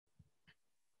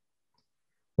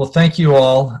Well, thank you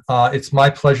all. It's my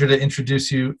pleasure to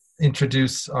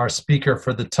introduce our speaker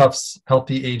for the Tufts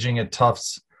Healthy Aging at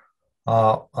Tufts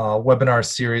webinar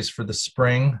series for the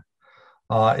spring.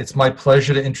 It's my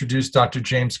pleasure to introduce Dr.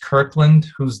 James Kirkland,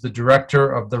 who's the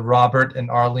director of the Robert and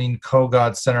Arlene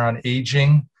Kogod Center on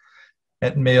Aging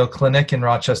at Mayo Clinic in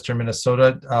Rochester,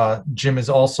 Minnesota. Jim is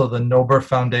also the Nober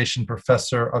Foundation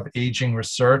Professor of Aging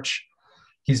Research.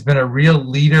 He's been a real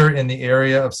leader in the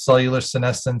area of cellular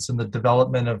senescence and the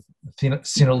development of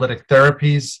senolytic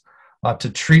therapies to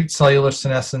treat cellular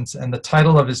senescence. And the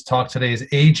title of his talk today is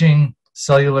Aging,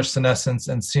 Cellular Senescence,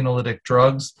 and Senolytic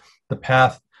Drugs, the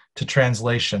Path to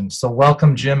Translation. So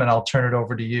welcome, Jim, and I'll turn it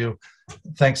over to you.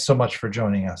 Thanks so much for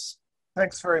joining us.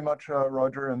 Thanks very much,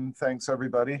 Roger, and thanks,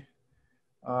 everybody.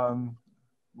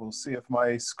 We'll see if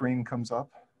my screen comes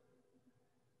up.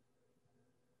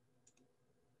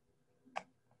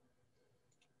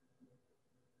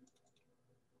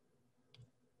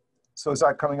 So is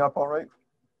that coming up all right?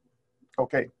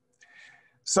 Okay.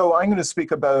 So I'm going to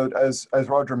speak about, as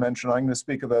Roger mentioned, I'm going to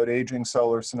speak about aging,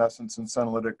 cellular senescence, and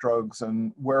senolytic drugs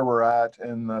and where we're at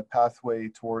in the pathway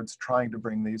towards trying to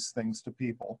bring these things to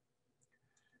people.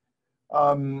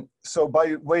 So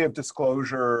by way of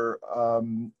disclosure,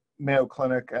 Mayo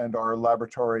Clinic and our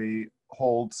laboratory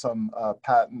hold some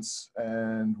patents,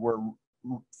 and we're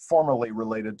formally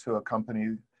related to a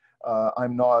company.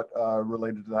 I'm not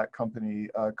related to that company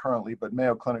currently, but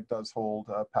Mayo Clinic does hold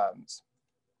patents.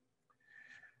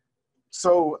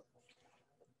 So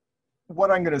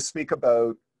what I'm going to speak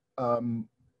about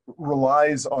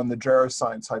relies on the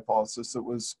geroscience hypothesis that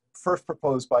was first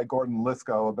proposed by Gordon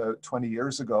Lithgow about 20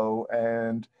 years ago,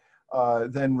 and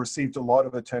then received a lot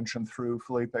of attention through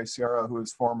Felipe Sierra, who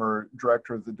is former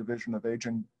director of the Division of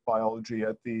Aging Biology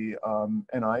at the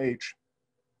NIH.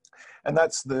 And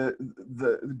that's the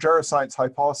geroscience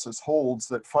hypothesis holds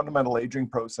that fundamental aging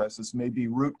processes may be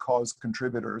root cause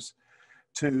contributors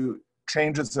to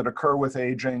changes that occur with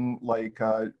aging, like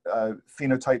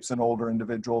phenotypes in older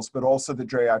individuals, but also the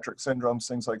geriatric syndromes,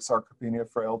 things like sarcopenia,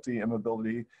 frailty,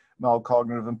 immobility, mild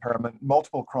cognitive impairment,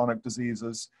 multiple chronic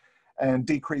diseases, and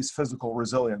decreased physical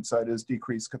resilience, that is,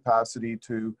 decreased capacity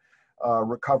to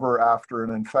recover after an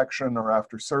infection or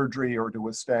after surgery or to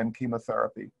withstand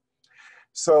chemotherapy.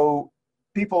 So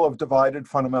people have divided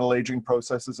fundamental aging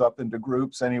processes up into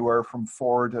groups anywhere from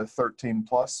 4 to 13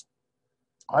 plus.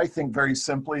 I think very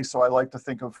simply, so I like to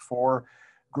think of 4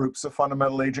 groups of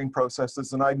fundamental aging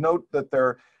processes, and I note that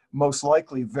they're most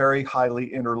likely very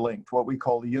highly interlinked, what we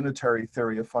call the unitary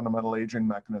theory of fundamental aging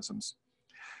mechanisms.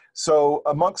 So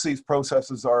amongst these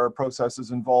processes are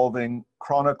processes involving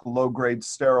chronic low-grade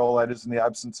sterile, that is in the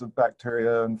absence of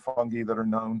bacteria and fungi that are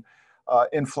known,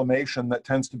 inflammation that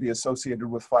tends to be associated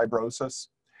with fibrosis,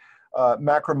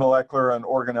 macromolecular and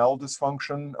organelle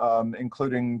dysfunction,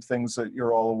 including things that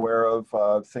you're all aware of,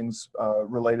 things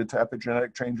related to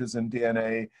epigenetic changes in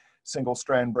DNA,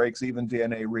 single-strand breaks, even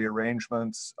DNA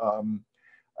rearrangements,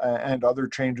 and other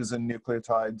changes in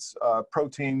nucleotides,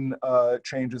 protein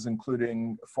changes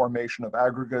including formation of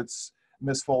aggregates,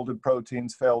 misfolded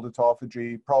proteins, failed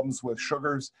autophagy, problems with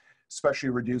sugars, especially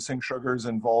reducing sugars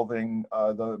involving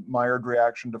the Maillard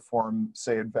reaction to form,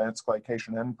 say, advanced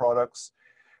glycation end products.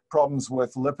 Problems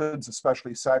with lipids,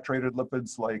 especially saturated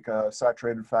lipids like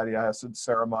saturated fatty acids,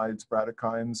 ceramides,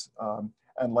 bradykines,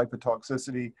 and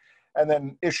lipotoxicity. And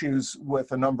then issues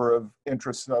with a number of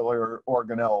intracellular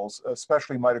organelles,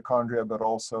 especially mitochondria, but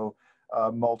also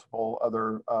multiple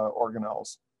other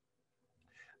organelles.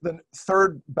 The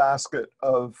third basket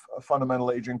of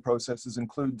fundamental aging processes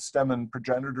include stem and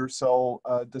progenitor cell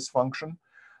dysfunction,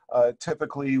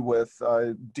 typically with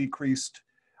decreased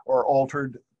or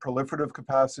altered proliferative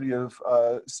capacity of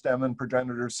stem and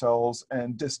progenitor cells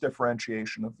and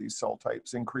dysdifferentiation of these cell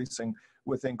types, increasing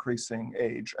with increasing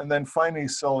age. And then finally,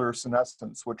 cellular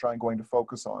senescence, which I'm going to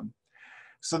focus on.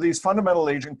 So these fundamental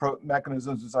aging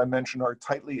mechanisms, as I mentioned, are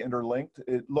tightly interlinked.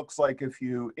 It looks like if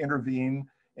you intervene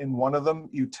in one of them,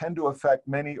 you tend to affect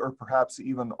many or perhaps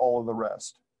even all of the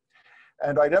rest.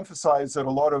 And I'd emphasize that a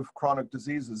lot of chronic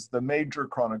diseases, the major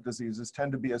chronic diseases,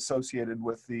 tend to be associated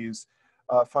with these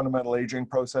fundamental aging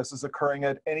processes occurring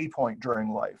at any point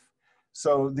during life.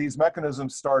 So these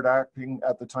mechanisms start acting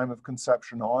at the time of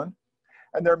conception on.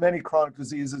 And there are many chronic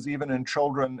diseases, even in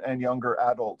children and younger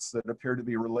adults, that appear to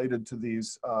be related to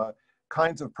these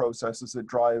kinds of processes that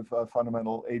drive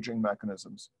fundamental aging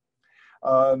mechanisms.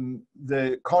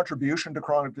 The contribution to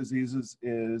chronic diseases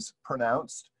is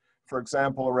pronounced. For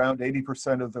example, around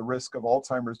 80% of the risk of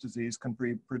Alzheimer's disease can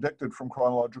be predicted from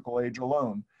chronological age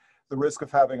alone. The risk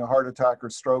of having a heart attack or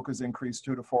stroke is increased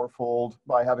 2 to 4-fold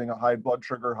by having a high blood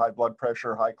sugar, high blood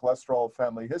pressure, high cholesterol,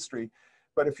 family history.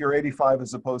 But if you're 85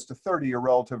 as opposed to 30, your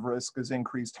relative risk is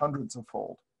increased hundreds of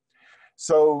fold.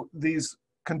 So these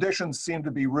conditions seem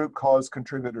to be root cause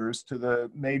contributors to the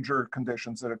major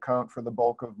conditions that account for the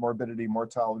bulk of morbidity,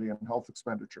 mortality, and health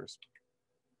expenditures.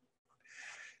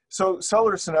 So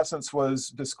cellular senescence was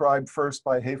described first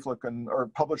by Hayflick or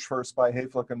published first by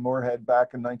Hayflick and Moorhead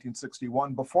back in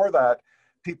 1961. Before that,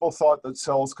 people thought that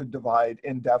cells could divide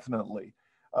indefinitely.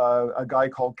 A guy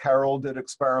called Carroll did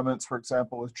experiments, for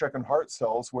example, with chicken heart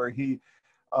cells, where he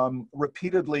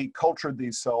repeatedly cultured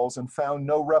these cells and found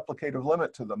no replicative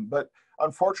limit to them. But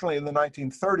unfortunately, in the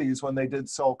 1930s, when they did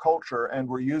cell culture and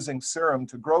were using serum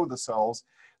to grow the cells,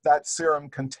 that serum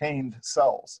contained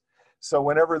cells. So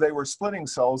whenever they were splitting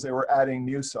cells, they were adding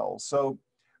new cells. So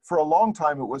for a long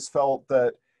time, it was felt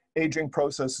that aging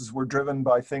processes were driven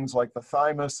by things like the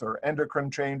thymus or endocrine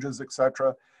changes,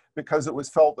 etc., because it was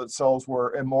felt that cells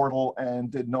were immortal and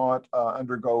did not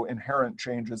undergo inherent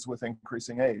changes with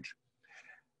increasing age.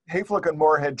 Hayflick and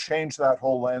Moorhead changed that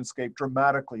whole landscape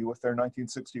dramatically with their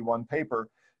 1961 paper,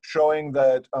 showing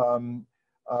that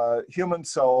human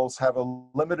cells have a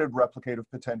limited replicative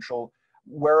potential,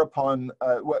 whereupon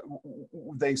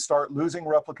they start losing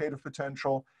replicative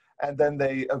potential, and then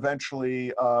they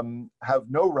eventually have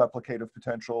no replicative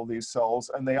potential, these cells,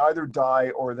 and they either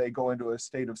die or they go into a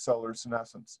state of cellular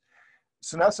senescence.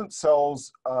 Senescent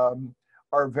cells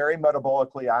are very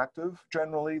metabolically active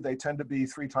generally. They tend to be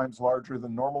 3 times larger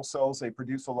than normal cells. They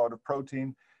produce a lot of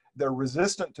protein. They're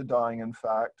resistant to dying, in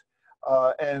fact,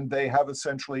 and they have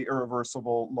essentially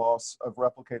irreversible loss of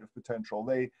replicative potential.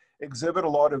 They exhibit a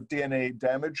lot of DNA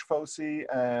damage foci,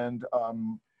 and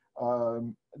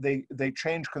they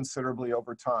change considerably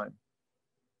over time.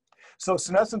 So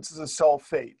senescence is a cell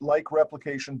fate, like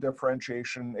replication,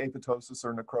 differentiation, apoptosis,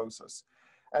 or necrosis.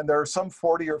 And there are some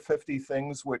 40 or 50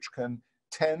 things which can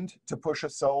tend to push a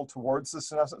cell towards the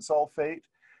senescent cell fate.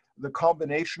 The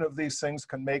combination of these things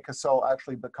can make a cell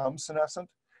actually become senescent,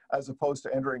 as opposed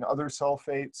to entering other cell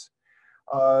fates.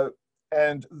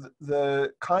 And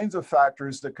the kinds of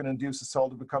factors that can induce a cell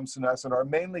to become senescent are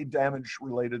mainly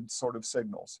damage-related sort of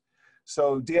signals.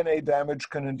 So DNA damage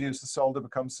can induce the cell to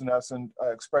become senescent,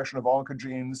 expression of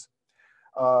oncogenes,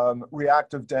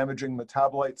 reactive damaging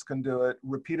metabolites can do it,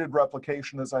 repeated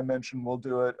replication, as I mentioned, will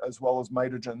do it, as well as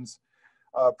mitogens.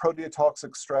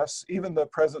 Proteotoxic stress, even the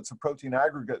presence of protein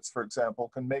aggregates, for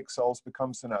example, can make cells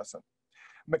become senescent.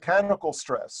 Mechanical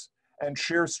stress and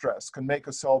shear stress can make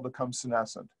a cell become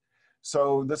senescent.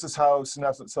 So this is how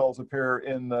senescent cells appear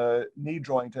in the knee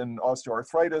joint in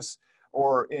osteoarthritis,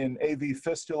 or in AV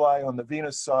fistulae on the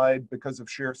venous side because of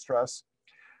shear stress.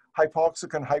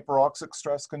 Hypoxic and hyperoxic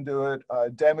stress can do it.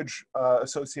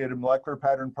 Damage-associated molecular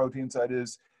pattern proteins, that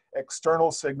is,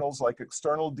 external signals like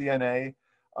external DNA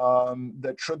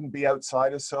that shouldn't be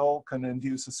outside a cell, can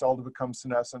induce a cell to become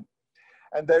senescent.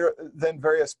 And then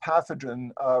various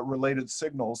pathogen-related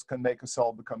signals can make a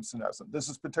cell become senescent. This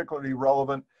is particularly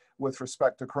relevant with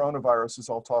respect to coronavirus, as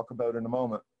I'll talk about in a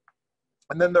moment.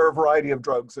 And then there are a variety of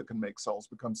drugs that can make cells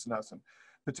become senescent,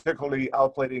 particularly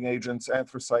alkylating agents,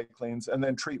 anthracyclines, and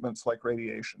then treatments like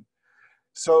radiation.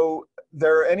 So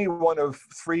there are any one of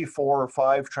 3, 4, or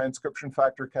 5 transcription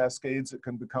factor cascades that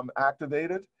can become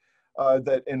activated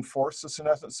that enforce the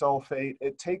senescent cell fate.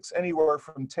 It takes anywhere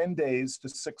from 10 days to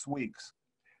 6 weeks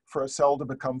for a cell to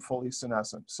become fully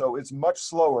senescent. So it's much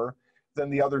slower than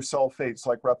the other cell fates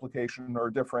like replication or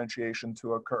differentiation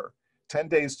to occur. 10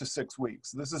 days to 6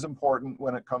 weeks. This is important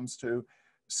when it comes to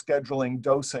scheduling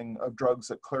dosing of drugs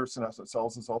that clear senescent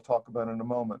cells, as I'll talk about in a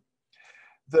moment.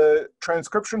 The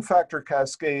transcription factor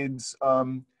cascades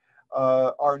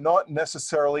are not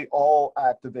necessarily all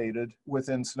activated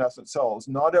within senescent cells.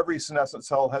 Not every senescent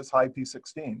cell has high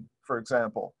P16, for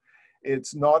example.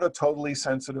 It's not a totally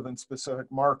sensitive and specific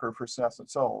marker for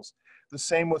senescent cells. The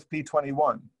same with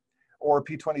P21 or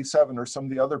P27 or some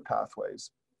of the other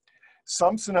pathways.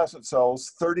 Some senescent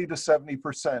cells, 30 to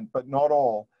 70%, but not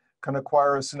all, can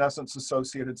acquire a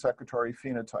senescence-associated secretory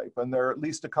phenotype, and there are at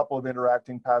least a couple of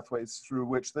interacting pathways through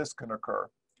which this can occur.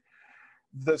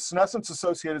 The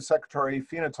senescence-associated secretory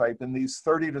phenotype in these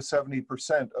 30 to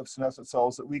 70% of senescent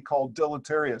cells that we call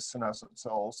deleterious senescent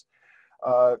cells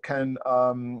can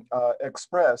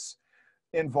express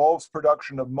involves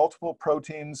production of multiple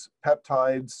proteins,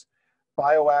 peptides,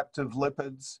 bioactive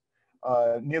lipids,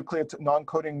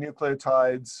 non-coding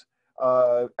nucleotides,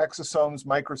 exosomes,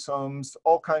 microsomes,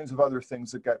 all kinds of other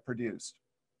things that get produced.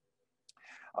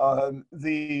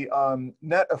 The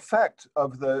net effect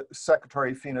of the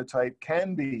secretory phenotype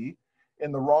can be,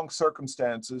 in the wrong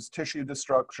circumstances, tissue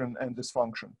destruction and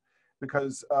dysfunction,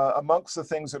 because amongst the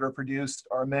things that are produced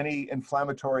are many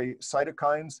inflammatory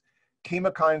cytokines,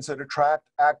 chemokines that attract,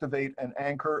 activate, and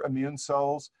anchor immune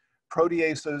cells,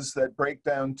 proteases that break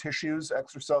down tissues,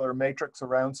 extracellular matrix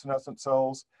around senescent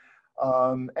cells,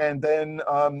 and then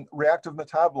reactive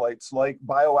metabolites like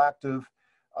bioactive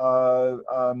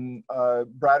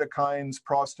bradykines,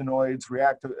 prostanoids,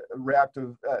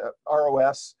 reactive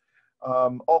ROS,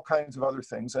 all kinds of other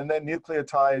things. And then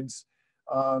nucleotides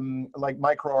like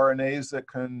microRNAs that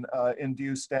can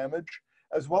induce damage,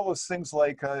 as well as things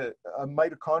like a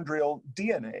mitochondrial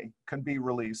DNA can be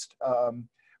released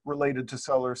related to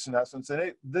cellular senescence.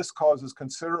 And this causes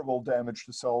considerable damage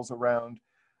to cells around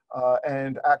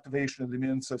and activation of the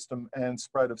immune system and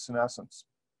spread of senescence.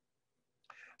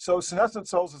 So senescent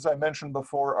cells, as I mentioned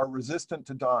before, are resistant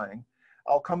to dying.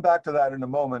 I'll come back to that in a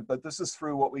moment, but this is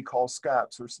through what we call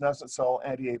SCAPs, or senescent cell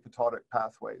anti-apoptotic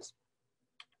pathways.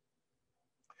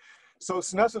 So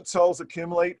senescent cells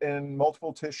accumulate in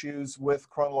multiple tissues with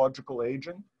chronological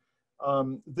aging.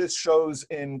 This shows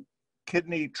in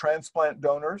kidney transplant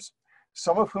donors,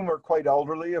 some of whom are quite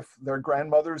elderly, if their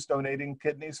grandmother's donating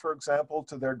kidneys, for example,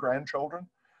 to their grandchildren.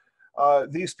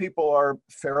 These people are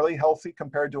fairly healthy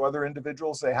compared to other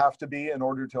individuals. They have to be in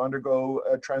order to undergo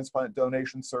a transplant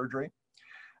donation surgery.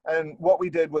 And what we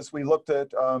did was we looked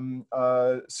at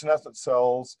senescent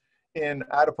cells in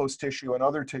adipose tissue and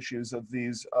other tissues of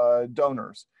these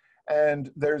donors.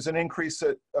 And there's an increase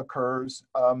that occurs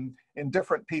in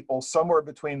different people somewhere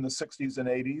between the 60s and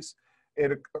 80s.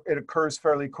 It occurs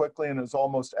fairly quickly and is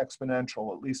almost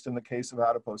exponential, at least in the case of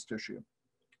adipose tissue.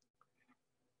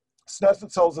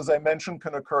 Senescent cells, as I mentioned,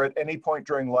 can occur at any point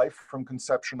during life from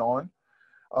conception on.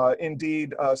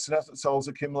 Indeed, senescent cells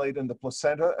accumulate in the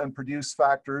placenta and produce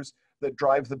factors that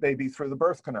drive the baby through the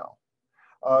birth canal.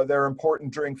 They're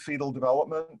important during fetal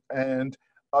development and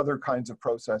other kinds of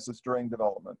processes during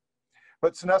development.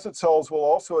 But senescent cells will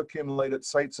also accumulate at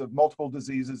sites of multiple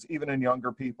diseases, even in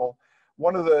younger people.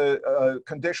 One of the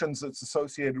conditions that's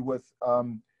associated with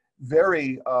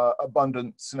very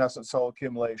abundant senescent cell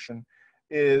accumulation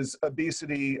is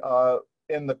obesity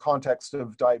in the context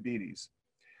of diabetes.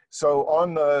 So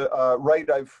on the right,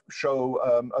 I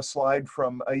show a slide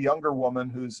from a younger woman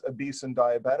who's obese and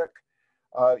diabetic.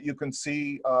 You can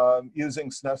see using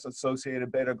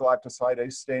senescence-associated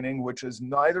beta-galactosidase staining, which is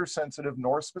neither sensitive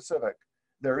nor specific.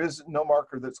 There is no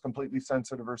marker that's completely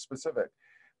sensitive or specific,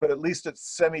 but at least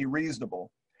it's semi-reasonable.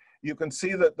 You can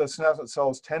see that the senescent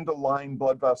cells tend to line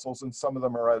blood vessels and some of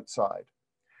them are outside.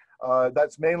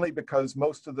 That's mainly because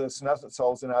most of the senescent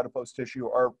cells in adipose tissue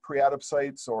are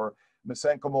preadipocytes or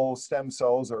mesenchymal stem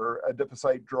cells or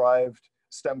adipocyte-derived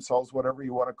stem cells, whatever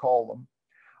you want to call them,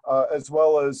 as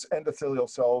well as endothelial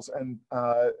cells and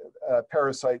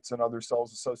parasites and other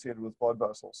cells associated with blood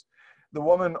vessels. The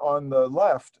woman on the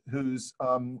left, who's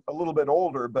a little bit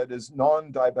older but is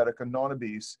non-diabetic and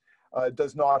non-obese,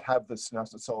 does not have this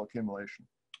senescent cell accumulation.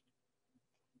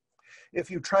 If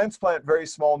you transplant very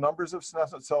small numbers of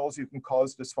senescent cells, you can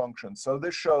cause dysfunction. So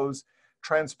this shows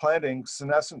transplanting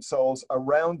senescent cells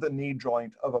around the knee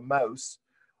joint of a mouse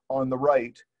on the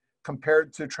right,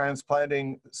 compared to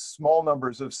transplanting small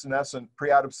numbers of senescent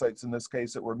preadipocytes, in this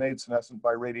case, that were made senescent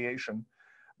by radiation.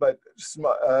 But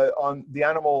on the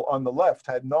animal on the left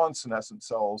had non-senescent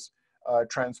cells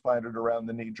transplanted around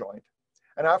the knee joint.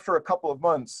 And after a couple of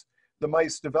months, the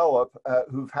mice develop,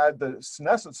 who've had the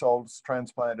senescent cells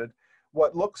transplanted,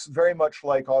 what looks very much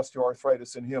like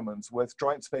osteoarthritis in humans, with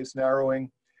joint space narrowing,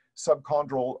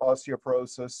 subchondral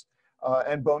osteoporosis,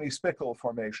 and bony spicule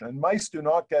formation. And mice do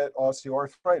not get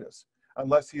osteoarthritis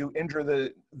unless you injure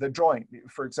the joint,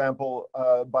 for example,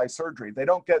 by surgery. They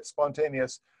don't get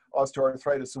spontaneous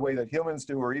osteoarthritis the way that humans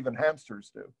do or even hamsters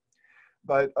do.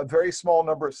 But a very small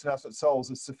number of senescent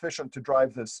cells is sufficient to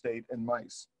drive this state in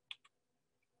mice.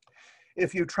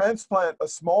 If you transplant a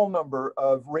small number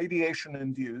of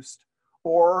radiation-induced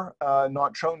or,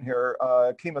 not shown here,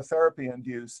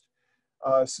 chemotherapy-induced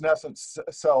senescent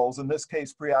cells, in this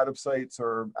case preadipocytes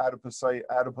or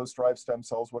adipose-derived stem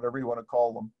cells, whatever you want to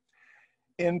call them,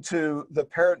 into the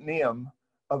peritoneum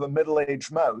of a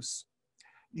middle-aged mouse,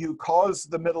 you cause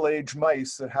the middle-aged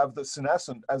mice that have the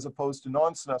senescent as opposed to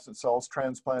non-senescent cells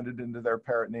transplanted into their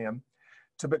peritoneum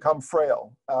to become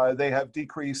frail. They have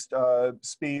decreased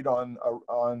speed on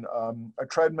a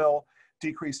treadmill,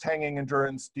 decreased hanging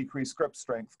endurance, decreased grip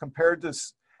strength, compared to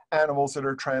animals that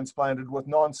are transplanted with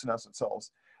non-senescent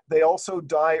cells. They also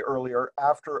die earlier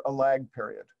after a lag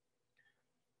period.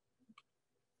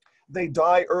 They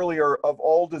die earlier of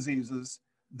all diseases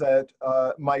that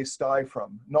mice die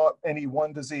from. Not any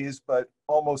one disease, but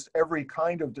almost every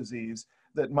kind of disease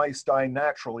that mice die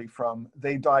naturally from,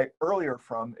 they die earlier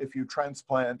from if you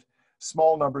transplant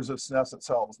small numbers of senescent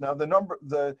cells. Now, the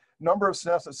number of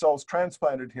senescent cells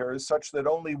transplanted here is such that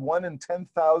only 1 in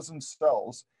 10,000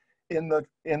 cells in the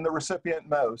recipient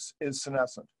mouse is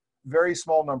senescent. Very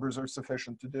small numbers are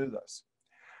sufficient to do this.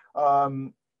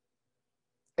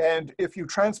 And if you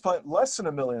transplant less than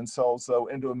 1 million cells, though,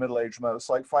 into a middle-aged mouse,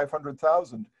 like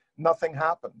 500,000, nothing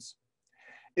happens.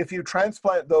 If you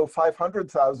transplant, though,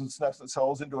 500,000 senescent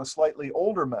cells into a slightly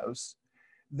older mouse,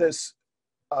 this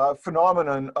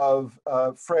phenomenon of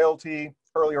frailty,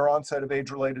 earlier onset of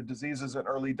age-related diseases, and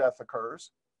early death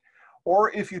occurs.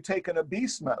 Or if you take an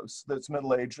obese mouse that's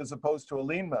middle-aged as opposed to a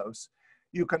lean mouse,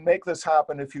 you can make this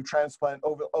happen if you transplant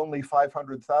only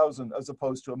 500,000 as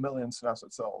opposed to 1 million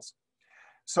senescent cells.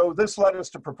 So this led us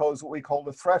to propose what we call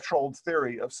the threshold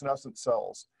theory of senescent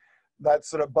cells. That's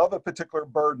that above a particular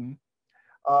burden,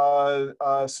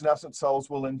 senescent cells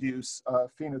will induce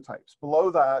phenotypes.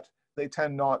 Below that, they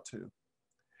tend not to.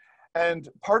 And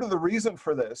part of the reason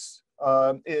for this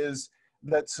is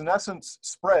that senescence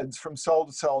spreads from cell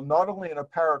to cell, not only in a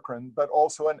paracrine, but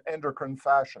also in endocrine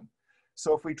fashion.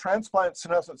 So if we transplant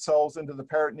senescent cells into the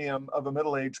peritoneum of a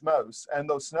middle-aged mouse, and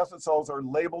those senescent cells are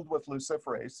labeled with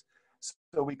luciferase,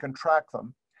 so we can track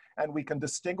them, and we can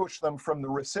distinguish them from the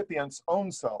recipient's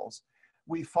own cells,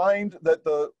 we find that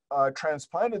the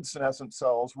transplanted senescent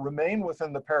cells remain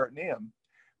within the peritoneum.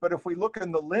 But if we look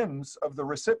in the limbs of the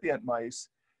recipient mice,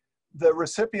 the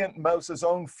recipient mouse's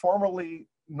own formerly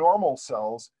normal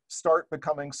cells start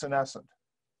becoming senescent.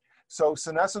 So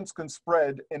senescence can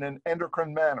spread in an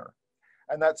endocrine manner.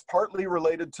 And that's partly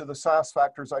related to the SAS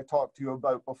factors I talked to you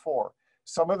about before.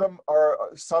 Some of them are,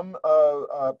 some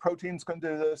proteins can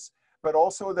do this, but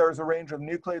also there's a range of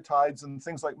nucleotides and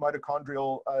things like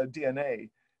mitochondrial DNA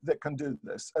that can do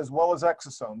this, as well as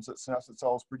exosomes that senescent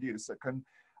cells produce that can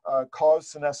cause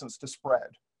senescence to spread.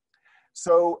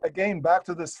 So again, back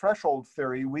to this threshold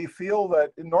theory, we feel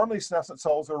that normally senescent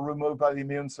cells are removed by the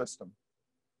immune system.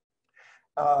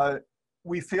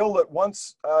 We feel that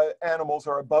once animals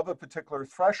are above a particular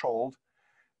threshold,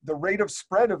 the rate of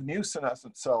spread of new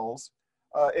senescent cells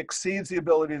exceeds the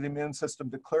ability of the immune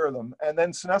system to clear them. And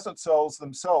then senescent cells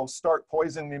themselves start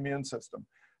poisoning the immune system.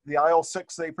 The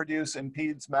IL-6 they produce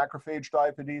impedes macrophage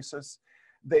diapedesis.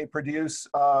 They produce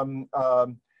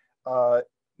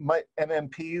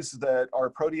MMPs that are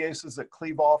proteases that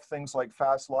cleave off things like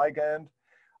Fas ligand.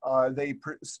 They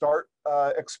start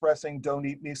expressing don't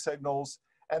eat me signals,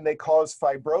 and they cause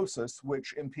fibrosis,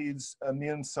 which impedes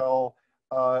immune cell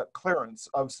clearance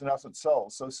of senescent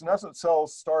cells. So senescent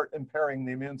cells start impairing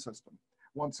the immune system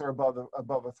once they're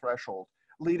above a threshold,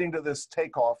 leading to this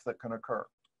takeoff that can occur.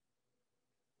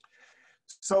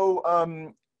 So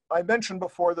I mentioned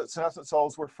before that senescent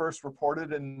cells were first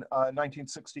reported in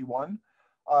 1961.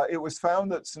 It was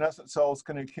found that senescent cells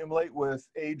can accumulate with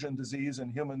age and disease in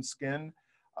human skin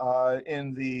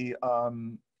in the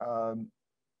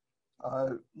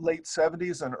late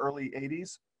 70s and early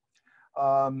 80s.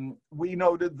 We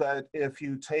noted that if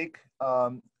you take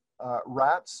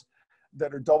rats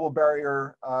that are double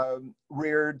barrier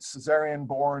reared, cesarean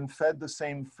born, fed the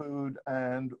same food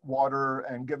and water,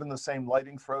 and given the same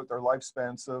lighting throughout their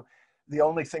lifespan, so the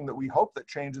only thing that we hope that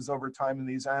changes over time in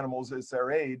these animals is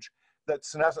their age, that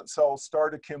senescent cells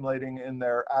start accumulating in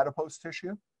their adipose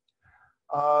tissue.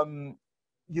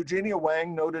 Eugenia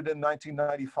Wang noted in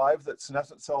 1995 that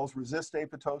senescent cells resist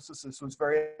apoptosis. This was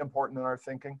very important in our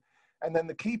thinking. And then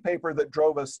the key paper that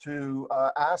drove us to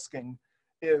asking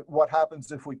what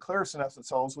happens if we clear senescent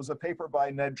cells was a paper by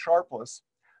Ned Sharpless,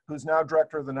 who's now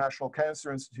director of the National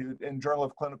Cancer Institute, in Journal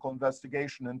of Clinical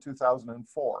Investigation in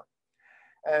 2004.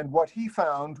 And what he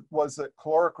found was that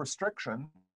caloric restriction,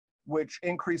 which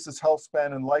increases health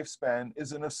span and lifespan,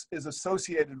 is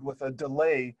associated with a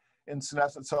delay in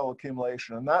senescent cell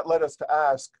accumulation. And that led us to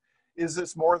ask, is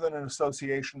this more than an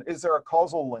association? Is there a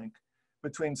causal link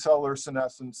between cellular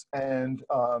senescence and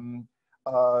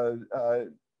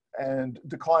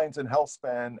declines in health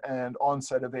span and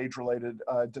onset of age-related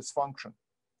dysfunction?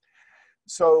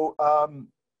 So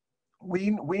we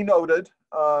noted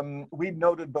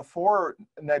before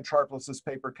Ned Sharpless's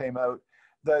paper came out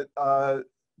that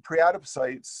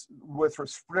preadipocytes with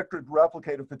restricted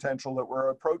replicative potential that were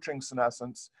approaching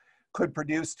senescence could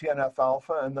produce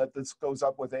TNF-alpha, and that this goes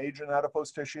up with age in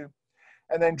adipose tissue.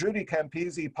 And then Judy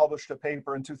Campisi published a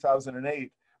paper in 2008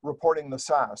 reporting the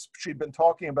SASP. She'd been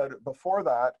talking about it before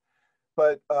that,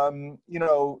 but you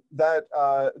know,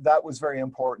 that was very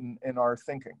important in our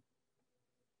thinking.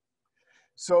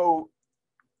 So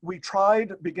we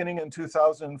tried, beginning in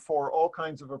 2004, all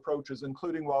kinds of approaches,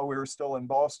 including while we were still in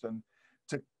Boston,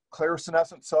 to clear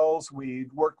senescent cells. We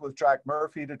worked with Jack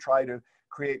Murphy to try to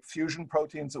create fusion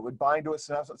proteins that would bind to a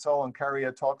senescent cell and carry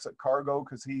a toxic cargo,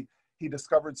 because he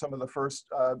discovered some of the first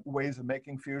ways of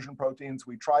making fusion proteins.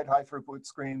 We tried high throughput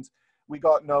screens. We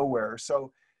got nowhere.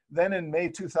 So then in May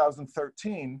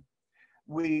 2013,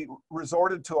 we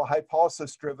resorted to a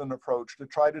hypothesis-driven approach to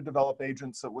try to develop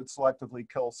agents that would selectively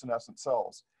kill senescent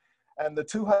cells. And the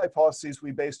two hypotheses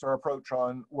we based our approach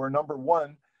on were, number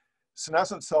one,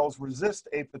 senescent cells resist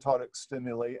apoptotic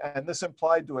stimuli, and this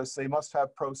implied to us they must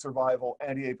have pro-survival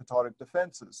anti-apoptotic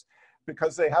defenses.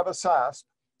 Because they have a SASP,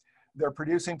 they're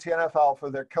producing TNF-alpha,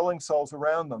 they're killing cells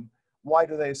around them. Why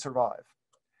do they survive?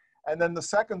 And then the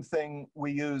second thing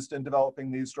we used in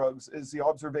developing these drugs is the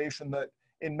observation that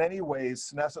in many ways,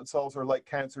 senescent cells are like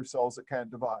cancer cells that can't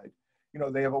divide. You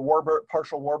know, they have a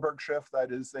partial Warburg shift,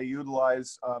 that is, they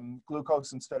utilize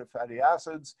glucose instead of fatty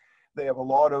acids. They have a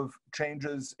lot of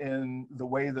changes in the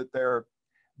way that their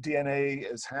DNA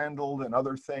is handled and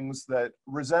other things that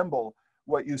resemble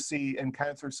what you see in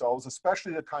cancer cells,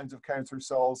 especially the kinds of cancer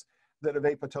cells that have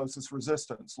apoptosis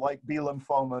resistance, like B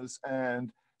lymphomas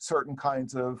and certain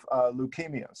kinds of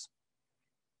leukemias.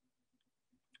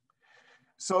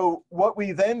 So what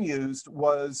we then used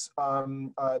was,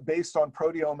 based on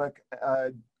proteomic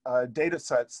data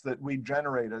sets that we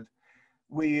generated,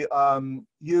 we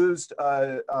used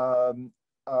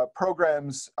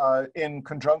programs in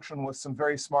conjunction with some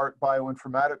very smart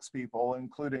bioinformatics people,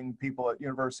 including people at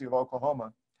University of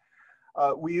Oklahoma.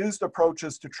 We used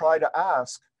approaches to try to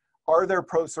ask, are there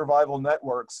pro-survival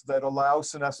networks that allow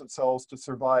senescent cells to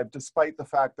survive despite the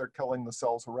fact they're killing the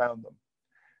cells around them?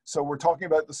 So we're talking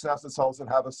about the senescent cells that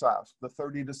have a SASP, the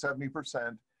 30 to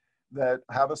 70% that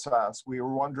have a SASP. We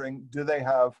were wondering, do they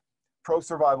have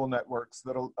pro-survival networks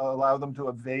that allow them to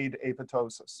evade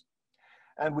apoptosis?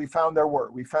 And we found there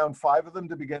were. We found 5 of them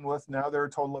to begin with. Now there are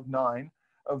a total of 9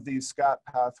 of these SCAP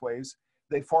pathways.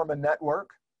 They form a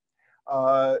network.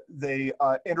 They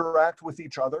interact with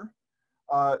each other.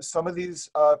 Some of these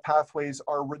pathways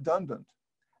are redundant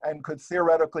and could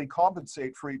theoretically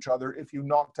compensate for each other if you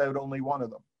knocked out only one of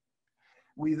them.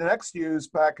 We next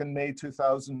used, back in May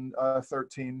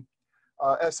 2013,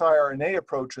 siRNA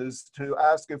approaches to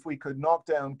ask if we could knock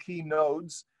down key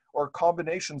nodes or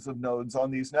combinations of nodes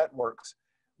on these networks.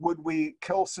 Would we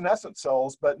kill senescent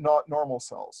cells but not normal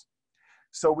cells?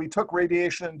 So we took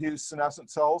radiation-induced senescent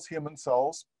cells, human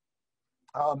cells,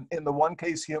 in the one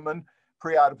case human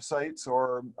preadipocytes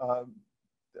or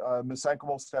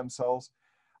mesenchymal stem cells,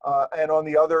 and on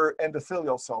the other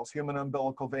endothelial cells, human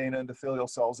umbilical vein endothelial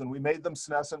cells, and we made them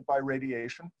senescent by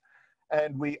radiation.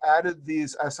 And we added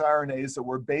these siRNAs that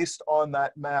were based on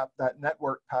that map, that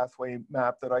network pathway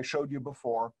map that I showed you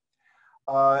before.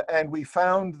 And we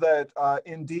found that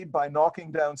indeed by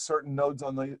knocking down certain nodes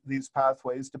on these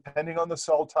pathways, depending on the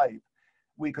cell type,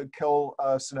 we could kill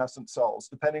senescent cells,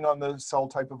 depending on the cell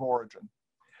type of origin.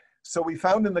 So we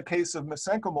found in the case of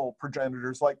mesenchymal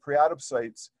progenitors like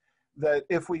preadipocytes, that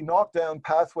if we knock down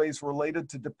pathways related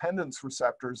to dependence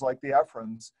receptors like the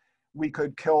ephrins, we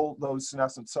could kill those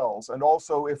senescent cells. And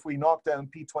also if we knock down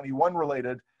P21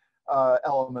 related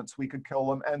elements, we could kill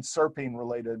them, and SERPINE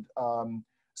related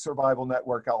survival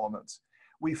network elements.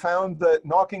 We found that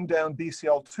knocking down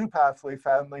BCL2 pathway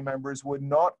family members would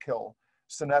not kill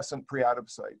senescent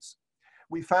preadipocytes.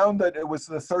 We found that it was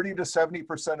the 30 to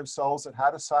 70% of cells that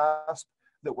had a SASP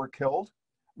that were killed.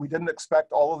 We didn't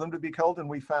expect all of them to be killed, and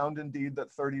we found indeed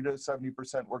that 30 to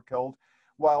 70% were killed,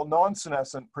 while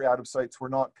non-senescent preadipocytes were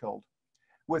not killed.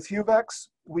 With HUVEX,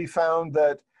 we found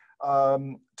that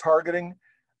targeting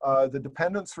the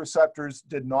dependence receptors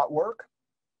did not work.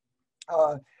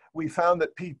 We found that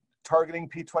targeting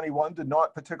P21 did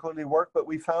not particularly work, but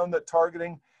we found that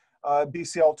targeting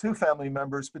BCL2 family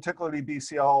members, particularly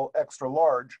BCL extra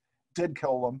large, did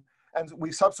kill them. And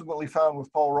we subsequently found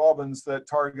with Paul Robbins that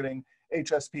targeting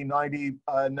HSP90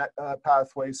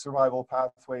 pathways, survival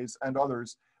pathways, and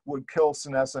others would kill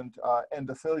senescent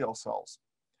endothelial cells.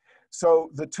 So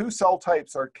the two cell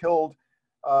types are killed,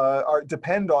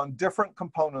 depend on different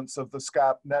components of the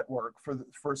SCAP network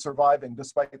for surviving,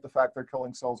 despite the fact they're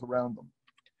killing cells around them.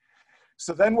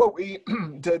 So then what we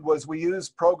did was we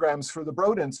used programs for the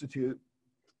Broad Institute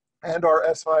and our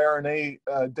siRNA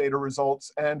data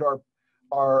results and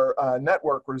our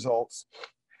network results.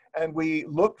 And we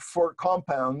looked for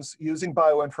compounds using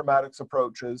bioinformatics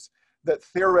approaches that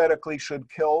theoretically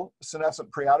should kill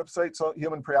senescent preadipocytes,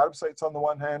 human preadipocytes on the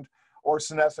one hand, or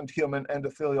senescent human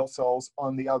endothelial cells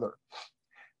on the other.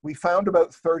 We found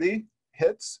about 30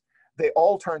 hits. They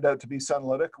all turned out to be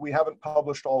senolytic. We haven't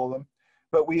published all of them,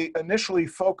 but we initially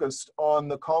focused on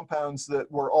the compounds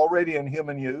that were already in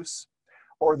human use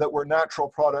or that were natural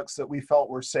products that we felt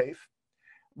were safe.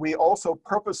 We also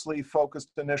purposely focused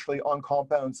initially on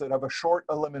compounds that have a short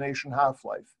elimination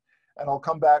half-life. And I'll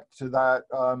come back to that,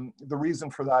 the reason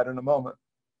for that in a moment.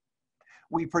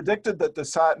 We predicted that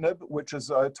dasatinib, which is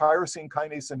a tyrosine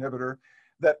kinase inhibitor,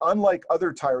 that unlike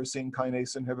other tyrosine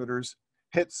kinase inhibitors,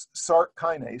 hits Src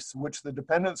kinase, which the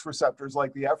dependence receptors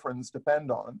like the ephrins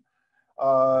depend on.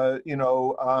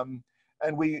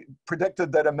 And we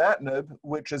predicted that imatinib,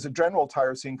 which is a general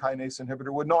tyrosine kinase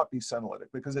inhibitor, would not be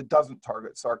senolytic because it doesn't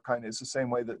target Src kinase the same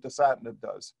way that dasatinib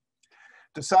does.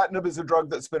 Dasatinib is a drug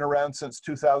that's been around since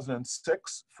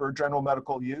 2006 for general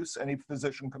medical use. Any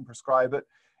physician can prescribe it.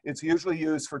 It's usually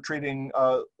used for treating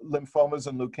lymphomas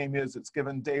and leukemias. It's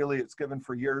given daily. It's given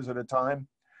for years at a time.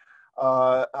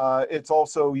 It's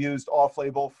also used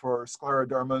off-label for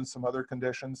scleroderma and some other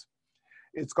conditions.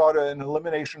 It's got an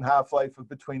elimination half-life of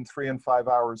between 3 and 5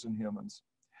 hours in humans.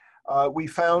 We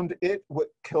found what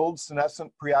killed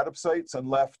senescent preadipocytes and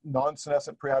left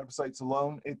non-senescent preadipocytes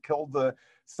alone. It killed the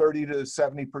 30 to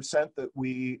 70%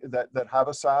 that have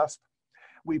a SASP.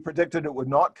 We predicted it would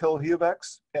not kill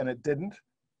Huvex, and it didn't.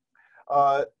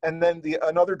 And then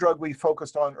another drug we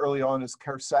focused on early on is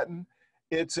quercetin.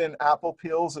 It's in apple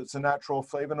peels. It's a natural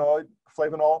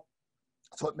flavanol,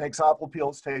 so it makes apple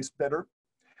peels taste bitter.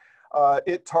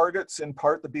 It targets in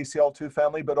part the BCL2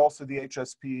 family, but also the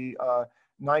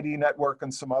HSP90 network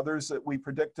and some others that we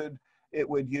predicted it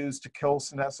would use to kill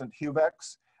senescent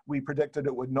Huvex. We predicted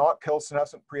it would not kill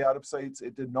senescent preadipocytes.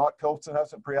 It did not kill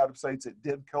senescent preadipocytes. It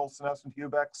did kill senescent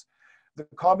Huvex. The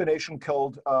combination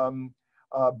killed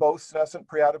both senescent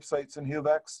preadipocytes and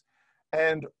Huvex.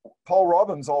 And Paul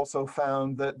Robbins also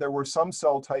found that there were some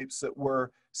cell types that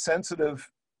were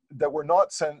sensitive,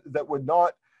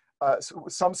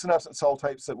 some senescent cell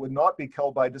types that would not be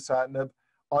killed by dasatinib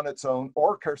on its own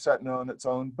or quercetin on its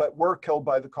own, but were killed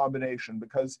by the combination,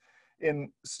 because in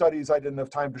studies I didn't have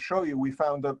time to show you, we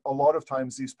found that a lot of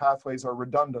times these pathways are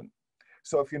redundant.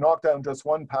 So if you knock down just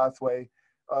one pathway,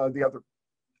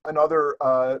 another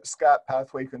SCAT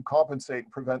pathway can compensate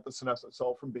and prevent the senescent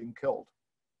cell from being killed.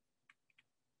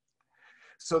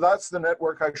 So that's the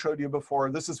network I showed you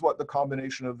before. This is what the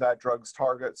combination of that drugs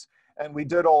targets. And we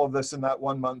did all of this in that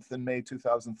 1 month in May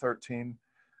 2013.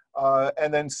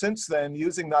 And then since then,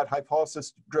 using that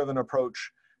hypothesis-driven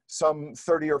approach, some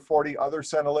 30 or 40 other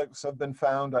senolytics have been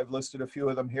found. I've listed a few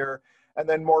of them here. And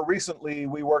then more recently,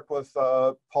 we worked with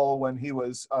Paul when he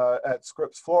was at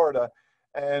Scripps, Florida,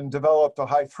 and developed a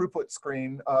high throughput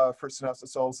screen for senescent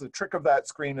cells. The trick of that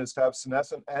screen is to have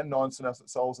senescent and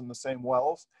non-senescent cells in the same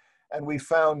wells. And we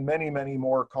found many, many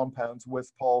more compounds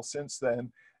with Paul since then.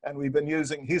 And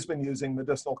he's been using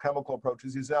medicinal chemical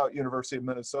approaches. He's now at University of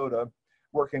Minnesota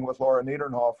working with Laura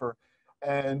Niedernhofer.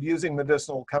 And using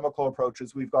medicinal chemical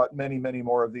approaches, we've got many, many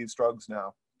more of these drugs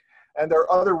now. And there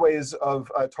are other ways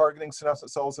of targeting senescent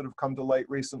cells that have come to light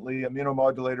recently: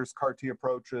 immunomodulators, CAR T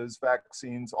approaches,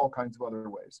 vaccines, all kinds of other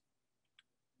ways.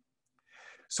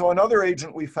 So another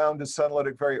agent we found is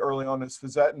senolytic very early on is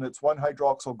fisetin. It's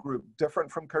 1-hydroxyl group,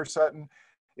 different from quercetin.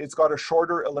 It's got a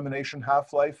shorter elimination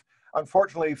half-life.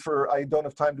 Unfortunately, I don't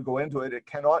have time to go into it, it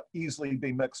cannot easily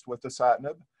be mixed with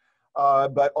dasatinib.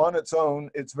 But on its own,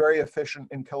 it's very efficient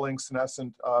in killing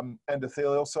senescent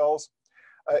endothelial cells.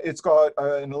 It's got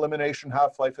an elimination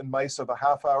half-life in mice of a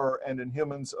half hour and in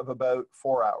humans of about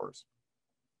 4 hours.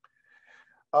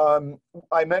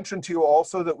 I mentioned to you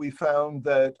also that we found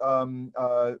that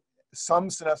some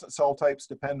senescent cell types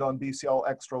depend on BCL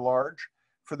extra large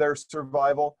for their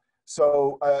survival.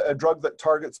 So a drug that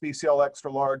targets BCL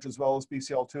extra large as well as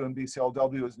BCL2 and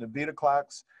BCLW is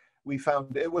navitoclax. We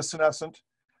found it was senescent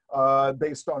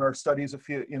based on our studies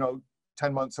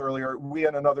 10 months earlier. We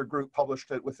and another group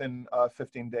published it within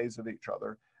 15 days of each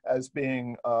other as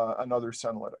being another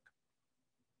senolytic.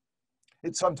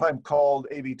 It's sometimes called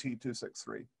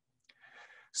ABT263.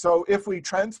 So if we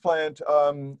transplant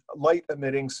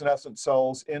light-emitting senescent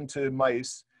cells into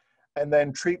mice and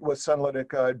then treat with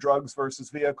senolytic drugs versus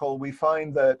vehicle, we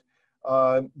find that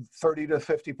 30 to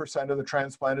 50% of the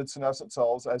transplanted senescent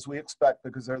cells, as we expect,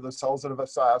 because they're the cells that have a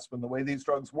SASP, and the way these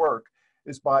drugs work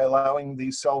is by allowing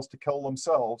these cells to kill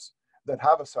themselves that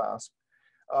have a SASP.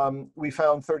 We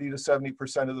found 30 to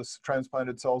 70% of the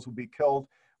transplanted cells would be killed,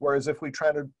 whereas if we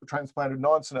transplanted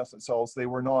non-senescent cells, they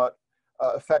were not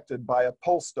affected by a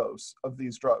pulse dose of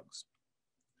these drugs.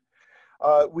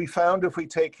 We found if we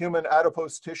take human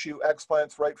adipose tissue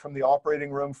explants right from the operating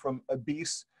room from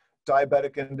obese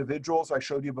diabetic individuals, I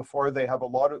showed you before, there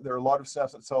are a lot of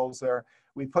senescent cells there.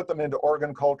 We put them into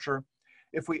organ culture.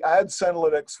 If we add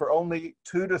senolytics for only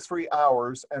 2 to 3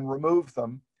 hours and remove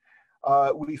them,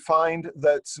 we find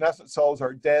that senescent cells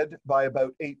are dead by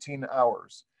about 18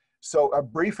 hours. So a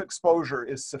brief exposure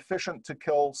is sufficient to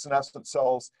kill senescent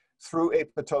cells through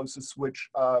apoptosis, which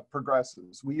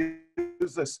progresses. We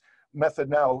use this method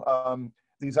now,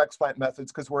 these explant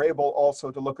methods, because we're able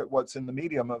also to look at what's in the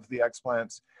medium of the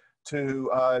explants to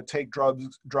take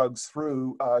drugs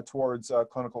through towards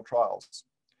clinical trials.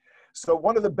 So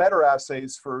one of the better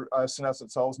assays for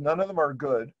senescent cells, none of them are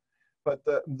good, but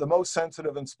the most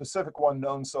sensitive and specific one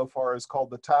known so far is called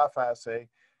the TAF assay.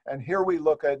 And here we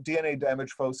look at DNA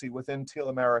damage foci within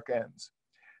telomeric ends.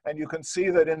 And you can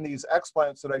see that in these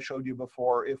explants that I showed you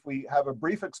before, if we have a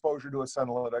brief exposure to a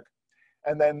senolytic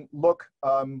and then look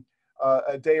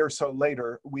a day or so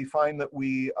later, we find that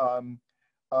we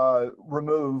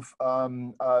remove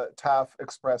TAF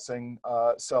expressing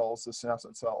cells, the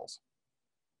senescent cells.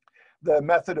 The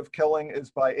method of killing is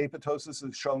by apoptosis,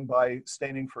 as shown by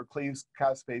staining for Cleves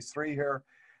caspase 3 here.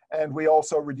 And we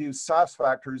also reduce SAS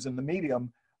factors in the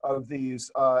medium of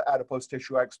these adipose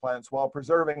tissue explants while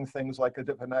preserving things like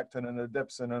adiponectin and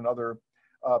adipsin and other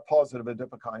positive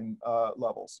adipokine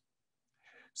levels.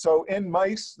 So in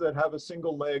mice that have a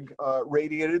single leg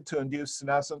radiated to induce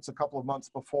senescence a couple of months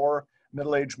before,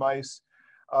 middle-aged mice,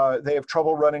 they have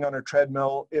trouble running on a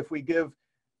treadmill. If we give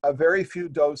a very few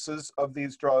doses of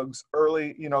these drugs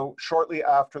early, shortly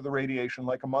after the radiation,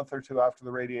 like a month or two after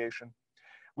the radiation,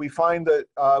 we find that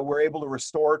we're able to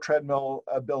restore treadmill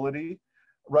ability,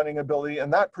 running ability,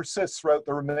 and that persists throughout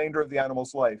the remainder of the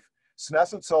animal's life.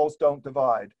 Senescent cells don't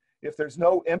divide. If there's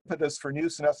no impetus for new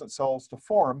senescent cells to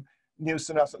form, new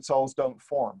senescent cells don't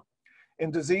form. In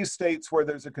disease states where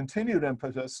there's a continued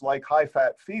impetus, like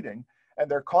high-fat feeding, and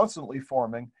they're constantly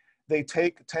forming, they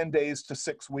take 10 days to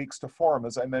 6 weeks to form,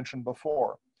 as I mentioned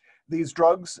before. These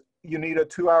drugs, you need a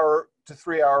 2-hour to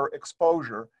 3-hour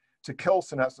exposure to kill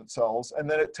senescent cells, and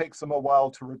then it takes them a while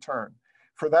to return.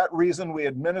 For that reason, we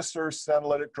administer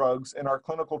senolytic drugs in our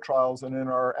clinical trials and in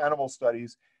our animal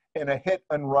studies in a hit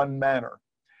and run manner.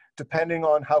 Depending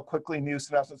on how quickly new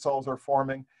senescent cells are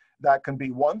forming, that can be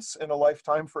once in a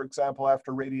lifetime, for example,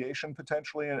 after radiation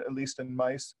potentially, at least in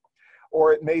mice.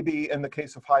 Or it may be, in the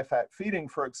case of high-fat feeding,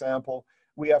 for example,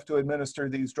 we have to administer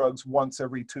these drugs once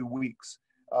every 2 weeks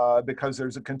because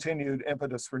there's a continued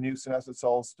impetus for new senescent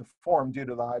cells to form due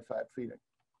to the high-fat feeding.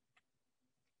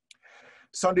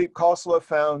 Sandeep Khosla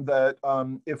found that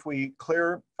if we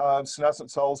clear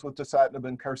senescent cells with dasatinib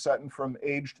and quercetin from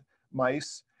aged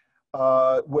mice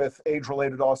with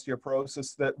age-related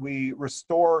osteoporosis, that we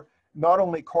restore not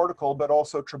only cortical, but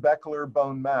also trabecular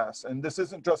bone mass. And this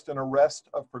isn't just an arrest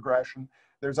of progression,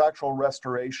 there's actual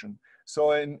restoration.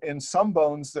 So in some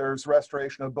bones, there's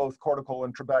restoration of both cortical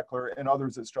and trabecular, in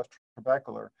others it's just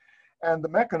trabecular. And the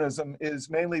mechanism is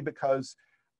mainly because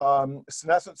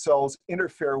senescent cells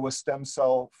interfere with stem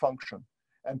cell function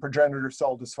and progenitor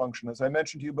cell dysfunction. As I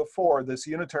mentioned to you before, this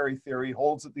unitary theory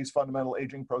holds that these fundamental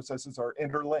aging processes are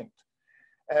interlinked.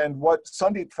 And what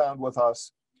Sandeep found with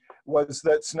us was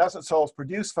that senescent cells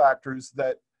produce factors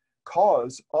that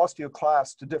cause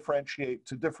osteoclasts to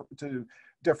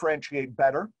differentiate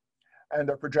better, and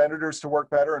their progenitors to work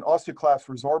better, and osteoclasts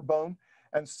resorb bone.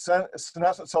 And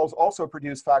senescent cells also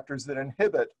produce factors that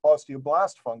inhibit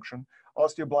osteoblast function.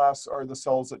 Osteoblasts are the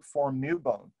cells that form new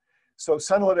bone. So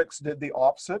senolytics did the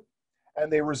opposite,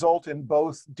 and they result in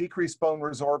both decreased bone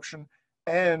resorption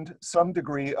and some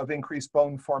degree of increased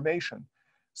bone formation.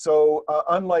 So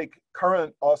unlike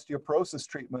current osteoporosis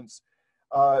treatments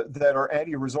that are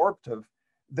anti-resorptive,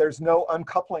 there's no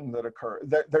uncoupling that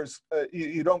occurs.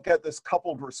 You don't get this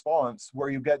coupled response where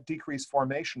you get decreased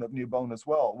formation of new bone as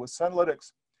well. With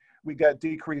senolytics, we get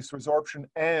decreased resorption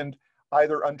and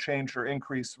either unchanged or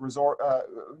increased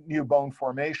new bone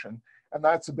formation. And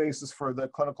that's the basis for the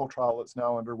clinical trial that's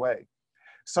now underway.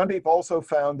 Sandeep also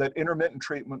found that intermittent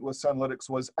treatment with senolytics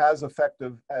was as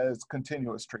effective as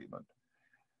continuous treatment.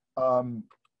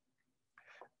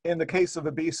 In the case of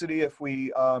obesity, if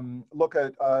we look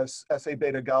at SA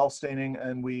beta gal staining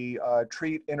and we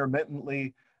treat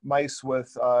intermittently mice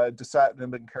with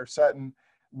dasatinib and quercetin,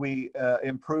 we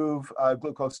improve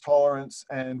glucose tolerance.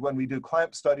 And when we do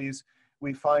clamp studies,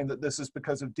 we find that this is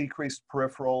because of decreased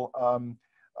peripheral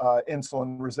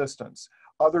insulin resistance.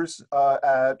 Others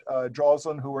at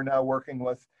Joslin, who we're now working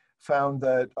with, found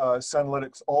that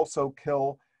senolytics also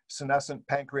kill senescent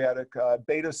pancreatic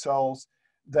beta cells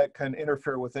that can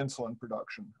interfere with insulin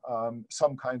production.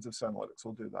 Some kinds of senolytics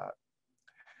will do that.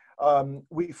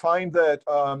 We find that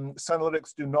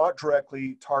senolytics do not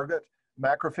directly target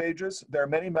macrophages. There are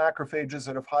many macrophages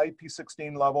that have high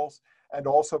P16 levels and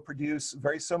also produce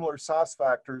very similar SAS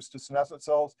factors to senescent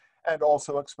cells and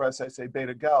also express SA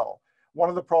beta gal. One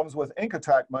of the problems with ink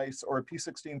attack mice or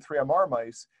P16-3MR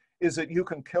mice is that you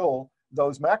can kill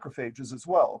those macrophages as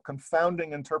well,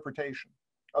 confounding interpretation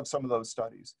of some of those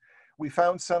studies. We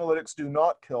found senolytics do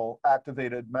not kill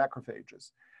activated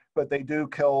macrophages, but they do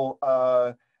kill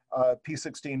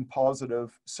P16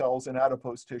 positive cells in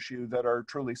adipose tissue that are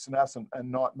truly senescent and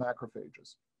not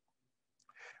macrophages.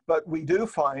 But we do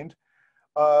find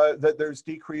that there's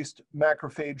decreased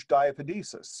macrophage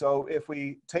diapedesis. So if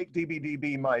we take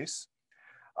DBDB mice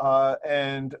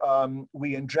and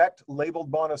we inject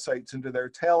labeled monocytes into their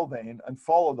tail vein and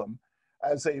follow them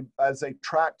as they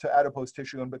track to adipose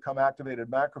tissue and become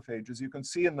activated macrophages, you can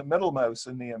see in the middle mouse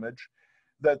in the image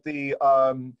that the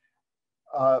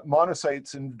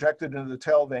monocytes injected into the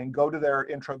tail vein go to their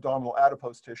intra-abdominal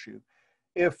adipose tissue.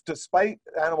 If, despite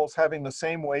animals having the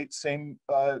same weight, same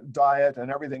diet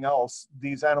and everything else,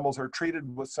 these animals are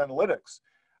treated with senolytics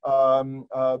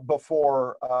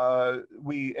before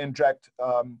we inject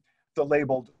the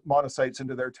labeled monocytes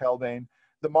into their tail vein,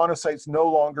 the monocytes no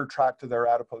longer track to their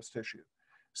adipose tissue.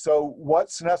 So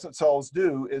what senescent cells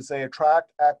do is they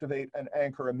attract, activate, and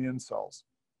anchor immune cells.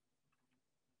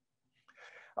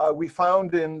 We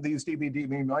found in these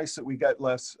DBDB mice that we get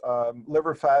less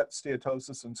liver fat,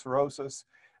 steatosis, and cirrhosis.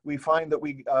 We find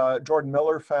that Jordan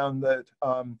Miller found that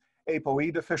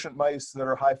ApoE deficient mice that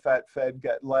are high fat fed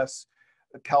get less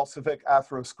calcific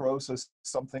atherosclerosis,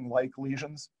 something like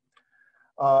lesions.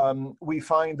 We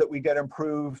find that we get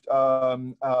improved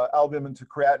albumin to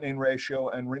creatinine ratio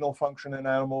and renal function in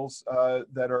animals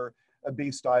that are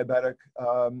obese diabetic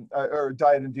or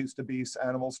diet-induced obese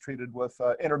animals treated with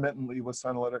intermittently with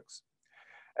senolytics.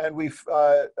 And we found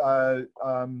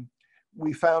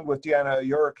with Deanna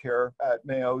Urick here at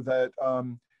Mayo that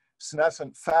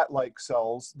senescent fat-like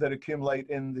cells that accumulate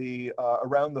in the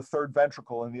around the third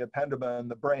ventricle in the ependyma in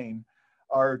the brain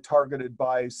are targeted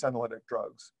by senolytic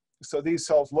drugs. So these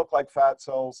cells look like fat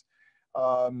cells.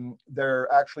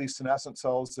 They're actually senescent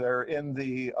cells. They're in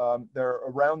the they're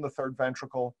around the third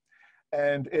ventricle.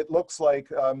 And it looks like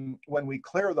when we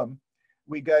clear them,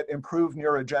 we get improved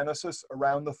neurogenesis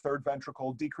around the third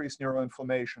ventricle, decreased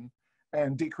neuroinflammation,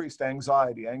 and decreased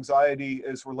anxiety. Anxiety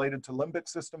is related to limbic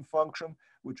system function,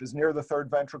 which is near the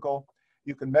third ventricle.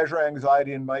 You can measure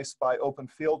anxiety in mice by open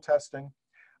field testing.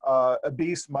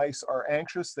 Obese mice are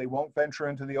anxious. They won't venture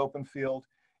into the open field.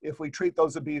 If we treat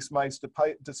those obese mice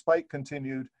despite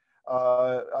continued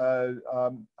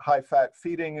high fat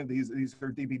feeding, these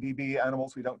are DBDB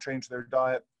animals, we don't change their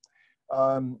diet,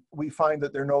 we find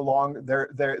that they're no longer,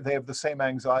 they have the same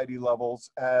anxiety levels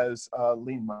as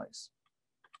lean mice.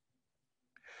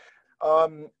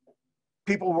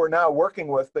 People we're now working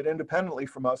with, but independently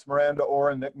from us, Miranda Orr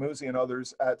and Nick Musi and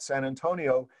others at San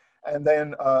Antonio, and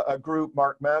then a group,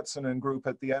 Mark Mattson and group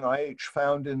at the NIH,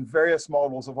 found in various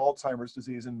models of Alzheimer's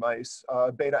disease in mice,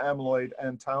 beta amyloid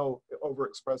and tau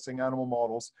overexpressing animal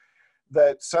models,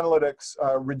 that senolytics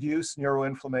reduce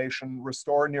neuroinflammation,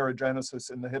 restore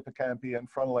neurogenesis in the hippocampi and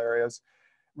frontal areas,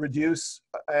 reduce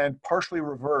and partially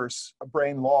reverse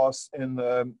brain loss in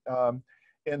the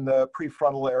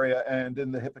prefrontal area and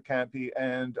in the hippocampi,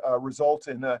 and result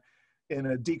in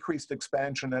a decreased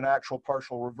expansion and actual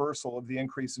partial reversal of the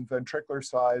increase in ventricular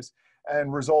size,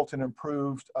 and result in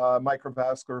improved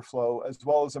microvascular flow, as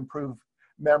well as improved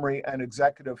memory and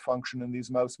executive function in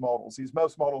these mouse models. These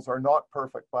mouse models are not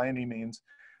perfect by any means,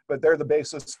 but they're the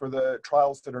basis for the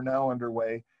trials that are now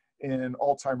underway in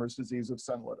Alzheimer's disease of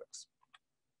senolytics.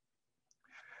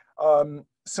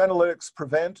 Senolytics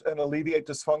prevent and alleviate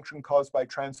dysfunction caused by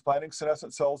transplanting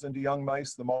senescent cells into young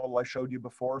mice, the model I showed you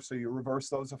before, so you reverse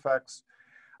those effects.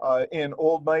 In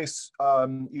old mice,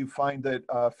 you find that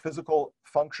physical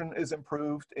function is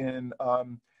improved in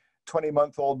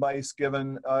 20-month-old mice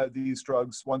given these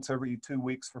drugs once every 2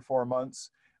 weeks for 4 months.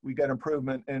 We get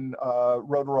improvement in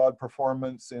rotarod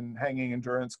performance, in hanging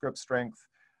endurance, grip strength,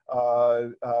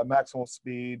 maximal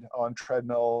speed on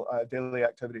treadmill, daily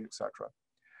activity, etc.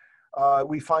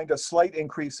 We find a slight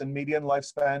increase in median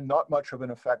lifespan, not much of an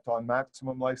effect on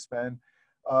maximum lifespan.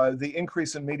 The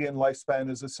increase in median lifespan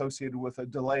is associated with a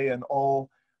delay in all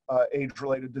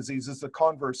age-related diseases, the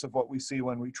converse of what we see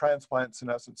when we transplant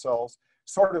senescent cells,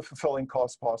 sort of fulfilling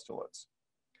cost postulates.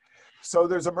 So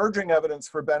there's emerging evidence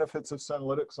for benefits of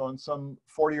senolytics on some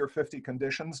 40 or 50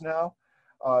 conditions now,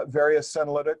 various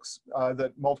senolytics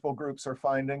that multiple groups are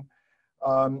finding.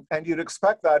 And you'd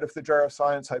expect that if the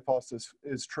geroscience hypothesis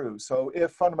is true. So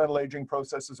if fundamental aging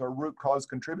processes are root cause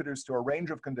contributors to a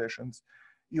range of conditions,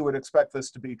 you would expect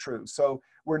this to be true. So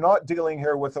we're not dealing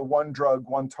here with a one drug,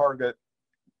 one target,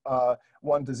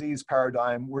 one disease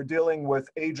paradigm. We're dealing with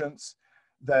agents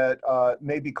that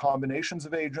may be combinations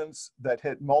of agents that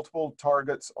hit multiple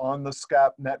targets on the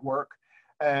SCAP network,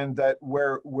 and that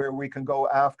where we can go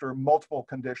after multiple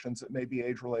conditions that may be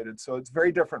age-related. So it's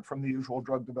very different from the usual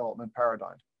drug development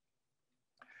paradigm.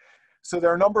 So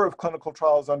there are a number of clinical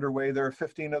trials underway. There are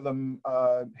 15 of them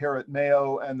here at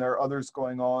Mayo, and there are others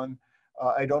going on.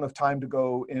 I don't have time to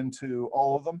go into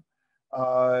all of them.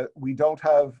 We don't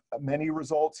have many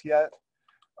results yet.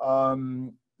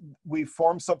 We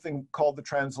formed something called the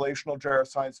Translational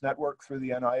Geroscience Network through the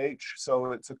NIH.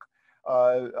 So it's a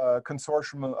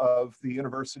consortium of the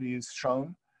universities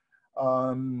shown.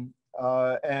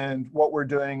 And what we're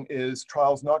doing is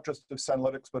trials not just of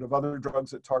senolytics, but of other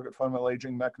drugs that target fundamental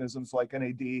aging mechanisms like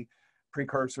NAD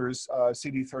precursors,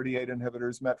 CD38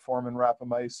 inhibitors, metformin,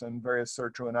 rapamycin, various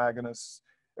sirtuin agonists,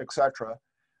 etc.,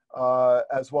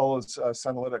 as well as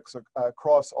senolytics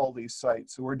across all these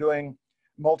sites. So we're doing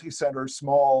multi-center,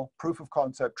 small proof of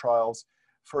concept trials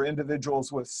for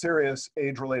individuals with serious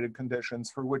age-related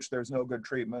conditions for which there's no good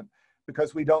treatment.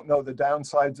 Because we don't know the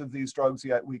downsides of these drugs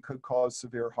yet, we could cause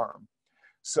severe harm.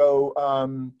 So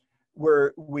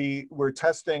we're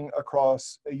testing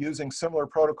across, using similar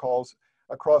protocols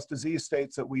across disease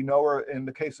states that we know are, in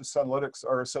the case of senolytics,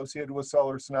 are associated with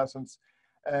cellular senescence,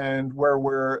 and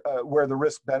where the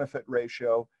risk-benefit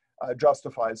ratio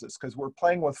justifies this, because we're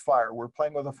playing with fire. We're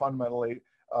playing with a fundamentally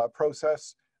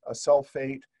process, a cell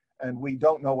fate, and we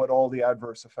don't know what all the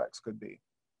adverse effects could be.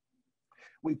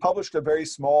 We published a very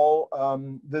small,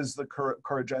 this is the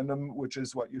corrigendum, which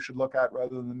is what you should look at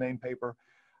rather than the main paper,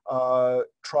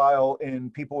 trial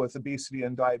in people with obesity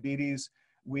and diabetes.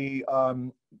 We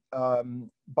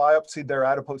biopsied their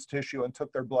adipose tissue and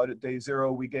took their blood at day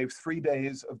 0. We gave 3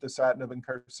 days of dasatinib and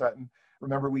quercetin.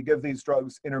 Remember, we give these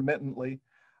drugs intermittently.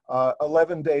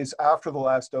 11 days after the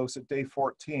last dose at day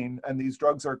 14, and these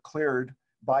drugs are cleared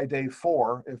by day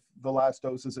 4 if the last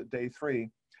dose is at day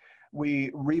 3.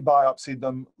 We rebiopsied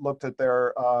them, looked at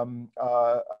their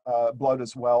blood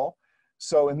as well.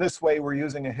 So in this way, we're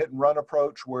using a hit and run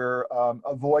approach. We're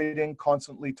avoiding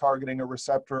constantly targeting a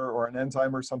receptor or an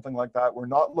enzyme or something like that. We're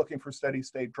not looking for steady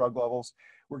state drug levels.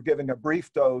 We're giving a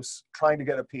brief dose, trying to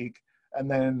get a peak, and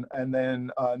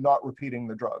then not repeating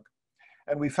the drug.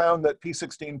 And we found that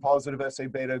P16 positive SA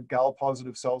beta gal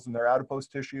positive cells in their adipose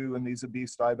tissue in these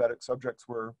obese diabetic subjects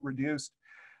were reduced.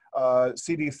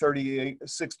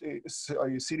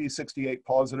 CD68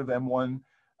 positive M1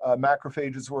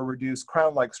 macrophages were reduced,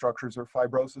 crown-like structures or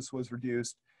fibrosis was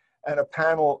reduced, and a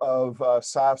panel of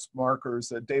SAFS markers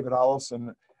that David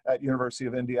Allison at University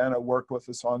of Indiana worked with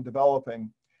us on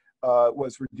developing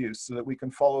was reduced, so that we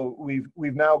can follow.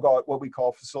 We've now got what we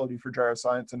call facility for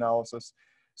geroscience analysis.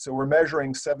 So we're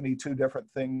measuring 72 different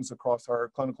things across our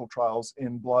clinical trials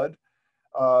in blood,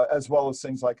 as well as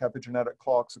things like epigenetic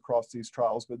clocks across these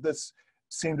trials. But this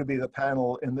seemed to be the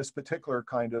panel in this particular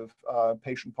kind of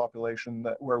patient population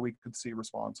where we could see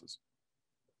responses.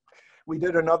 We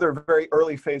did another very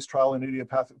early phase trial in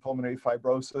idiopathic pulmonary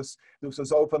fibrosis. This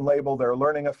was open label. There are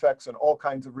learning effects and all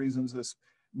kinds of reasons this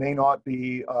may not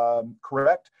be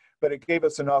correct, but it gave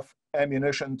us enough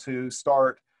ammunition to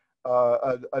start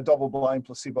a double-blind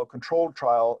placebo-controlled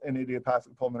trial in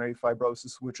idiopathic pulmonary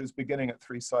fibrosis, which is beginning at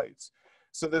 3 sites.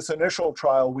 So this initial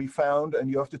trial we found, and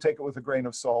you have to take it with a grain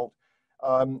of salt,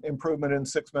 improvement in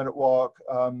 6-minute walk,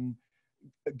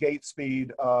 gait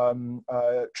speed,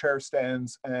 chair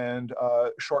stands, and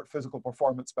short physical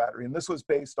performance battery. And this was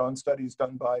based on studies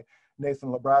done by Nathan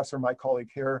Lebrasser, my colleague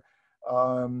here,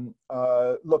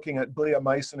 looking at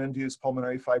bleomycin-induced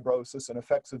pulmonary fibrosis and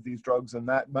effects of these drugs in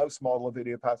that mouse model of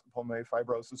idiopathic pulmonary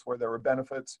fibrosis where there were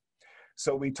benefits.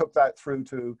 So we took that through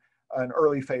to an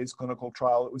early phase clinical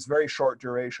trial. It was very short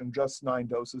duration, just 9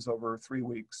 doses over 3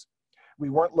 weeks. We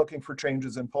weren't looking for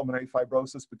changes in pulmonary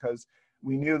fibrosis because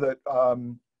we knew that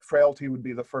frailty would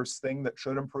be the first thing that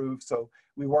should improve. So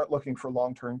we weren't looking for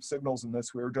long-term signals in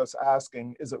this. We were just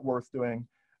asking, is it worth doing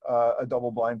a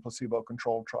double-blind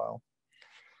placebo-controlled trial?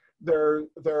 There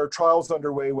are trials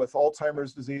underway with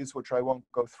Alzheimer's disease, which I won't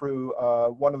go through.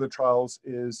 One of the trials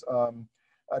is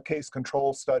a case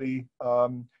control study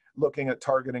looking at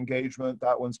target engagement.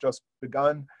 That one's just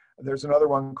begun. There's another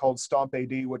one called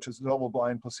STOMP-AD, which is a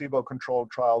double-blind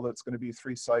placebo-controlled trial that's going to be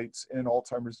 3 sites in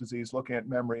Alzheimer's disease, looking at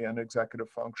memory and executive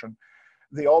function.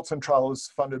 The Alzheimer's trial is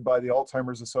funded by the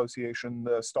Alzheimer's Association.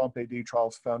 The STOMP-AD trial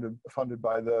is funded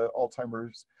by the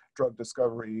Alzheimer's Drug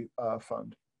Discovery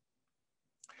Fund.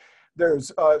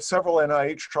 There's several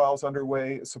NIH trials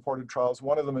underway, supported trials.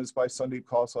 One of them is by Sandeep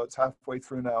Khosla. It's halfway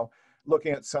through now,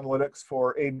 looking at senolytics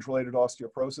for age-related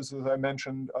osteoporosis, as I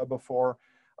mentioned before.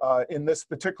 In this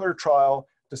particular trial,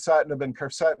 dasatinib and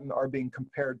quercetin are being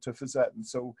compared to fisetin.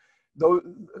 So Though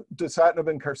dasatinib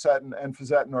and quercetin and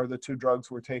fisetin are the two drugs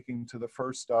we're taking to the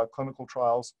first clinical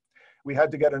trials. We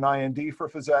had to get an IND for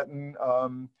fisetin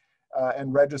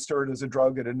and register it as a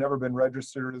drug. It had never been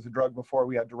registered as a drug before.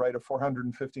 We had to write a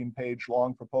 415-page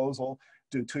long proposal,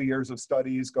 do 2 years of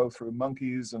studies, go through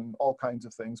monkeys and all kinds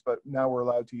of things, but now we're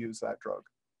allowed to use that drug.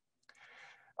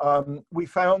 We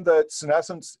found that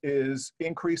senescence is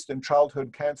increased in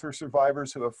childhood cancer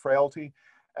survivors who have frailty,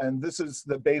 and this is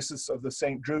the basis of the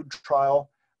St. Jude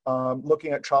trial,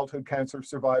 looking at childhood cancer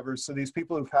survivors. So these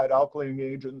people who've had alkylating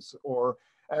agents or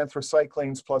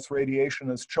anthracyclines plus radiation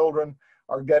as children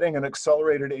are getting an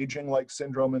accelerated aging-like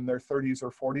syndrome in their 30s or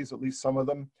 40s, at least some of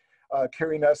them.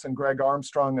 Kerry Ness and Greg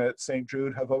Armstrong at St.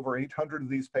 Jude have over 800 of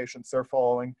these patients they're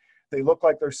following. They look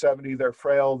like they're 70, they're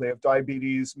frail, they have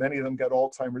diabetes, many of them get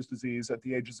Alzheimer's disease at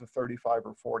the ages of 35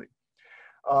 or 40.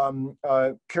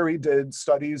 Kerry did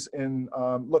studies in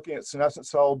looking at senescent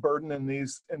cell burden in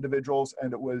these individuals,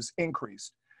 and it was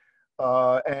increased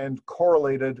and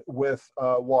correlated with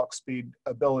walk speed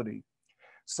ability.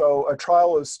 So a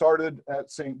trial is started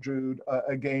at St. Jude,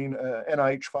 again, an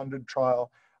NIH-funded trial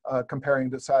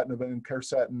comparing dasatinib and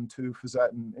quercetin to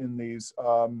fisetin in these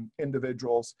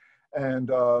individuals, and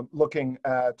looking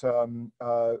at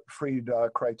Fried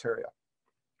criteria.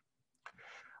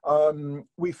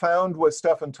 We found with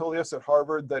Stefan Tullius at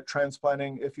Harvard that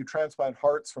transplanting, if you transplant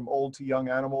hearts from old to young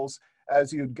animals,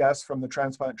 as you'd guess from the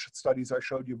transplant studies I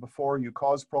showed you before, you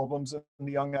cause problems in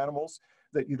the young animals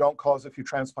that you don't cause if you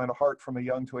transplant a heart from a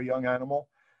young to a young animal.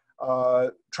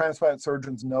 Transplant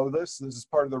surgeons know this. This is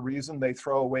part of the reason they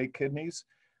throw away kidneys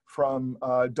from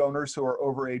donors who are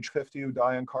over age 50 who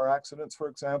die in car accidents, for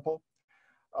example.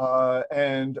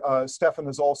 Stefan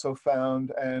has also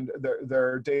found, and there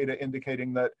are data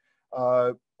indicating that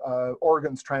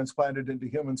organs transplanted into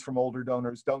humans from older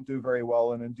donors don't do very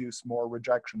well and induce more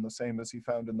rejection, the same as he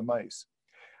found in the mice.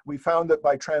 We found that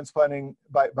by transplanting,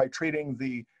 by treating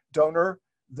the donor,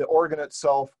 the organ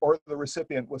itself, or the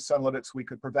recipient with senolytics, we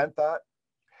could prevent that.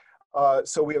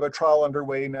 So we have a trial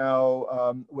underway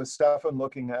now with Stefan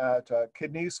looking at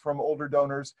kidneys from older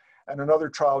donors, and another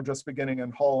trial just beginning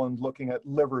in Holland looking at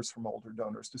livers from older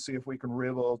donors to see if we can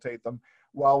rehabilitate them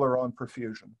while they're on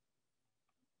perfusion.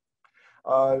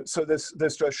 So this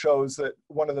just shows that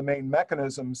one of the main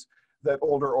mechanisms that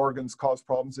older organs cause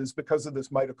problems is because of this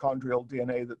mitochondrial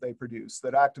DNA that they produce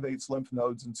that activates lymph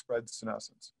nodes and spreads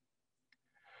senescence.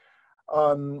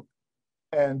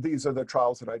 And these are the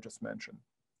trials that I just mentioned.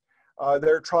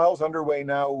 There are trials underway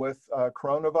now with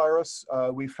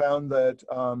coronavirus. We found that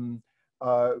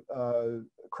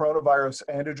coronavirus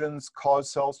antigens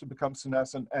cause cells to become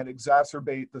senescent and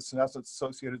exacerbate the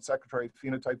senescence-associated secretory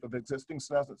phenotype of existing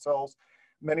senescent cells.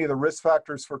 Many of the risk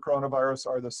factors for coronavirus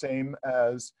are the same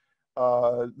as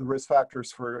the risk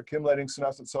factors for accumulating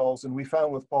senescent cells. And we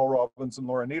found with Paul Robbins and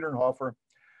Laura Niedernhofer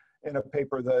in a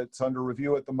paper that's under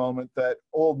review at the moment that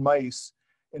old mice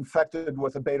infected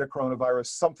with a beta coronavirus,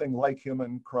 something like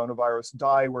human coronavirus,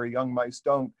 die where young mice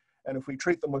don't. And if we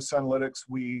treat them with senolytics,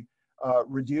 we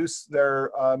reduce their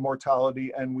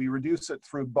mortality, and we reduce it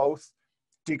through both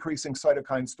decreasing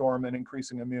cytokine storm and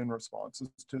increasing immune responses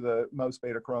to the mouse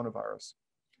beta coronavirus.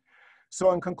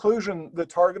 So in conclusion, the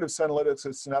target of senolytics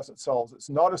is senescent cells. It's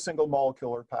not a single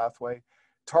molecular pathway.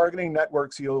 Targeting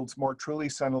networks yields more truly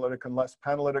senolytic and less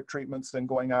panolytic treatments than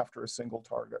going after a single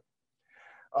target.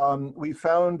 We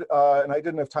found, and I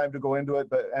didn't have time to go into it,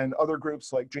 and other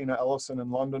groups like Gina Ellison in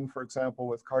London, for example,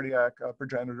 with cardiac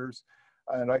progenitors,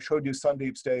 and I showed you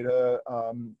Sundeep's data,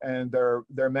 and there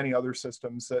are many other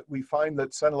systems that we find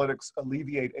that senolytics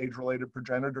alleviate age-related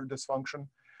progenitor dysfunction.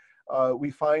 We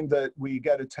find that we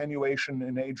get attenuation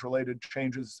in age-related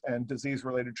changes and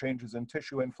disease-related changes in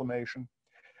tissue inflammation.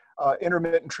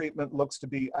 Intermittent treatment looks to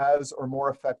be as or more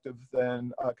effective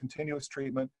than continuous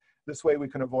treatment. This way we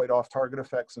can avoid off-target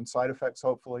effects and side effects,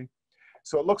 hopefully.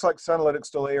 So it looks like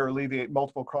senolytics delay or alleviate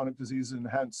multiple chronic diseases,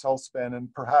 enhance cell span,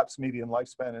 and perhaps median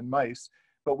lifespan in mice,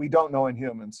 but we don't know in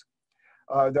humans.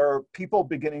 There are people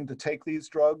beginning to take these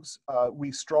drugs.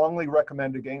 We strongly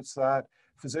recommend against that.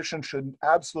 Physicians should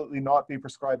absolutely not be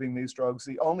prescribing these drugs.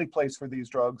 The only place for these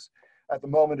drugs at the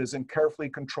moment is in carefully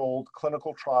controlled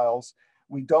clinical trials.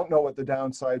 We don't know what the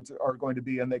downsides are going to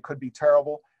be, and they could be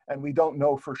terrible, and we don't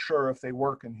know for sure if they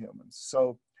work in humans.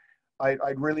 So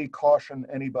I'd really caution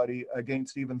anybody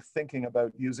against even thinking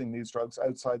about using these drugs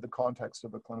outside the context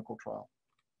of a clinical trial.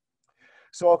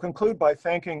 So I'll conclude by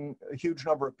thanking a huge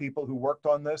number of people who worked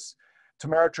on this.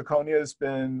 Tamara Ciccone has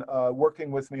been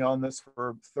working with me on this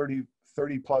for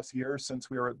 30 plus years since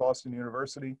we were at Boston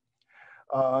University.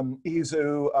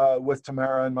 Izu with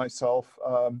Tamara and myself.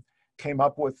 came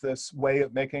up with this way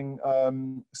of making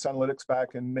senolytics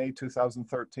back in May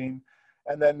 2013.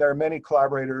 And then there are many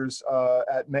collaborators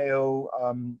at Mayo,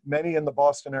 many in the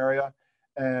Boston area,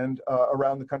 and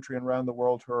around the country and around the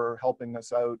world who are helping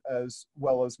us out, as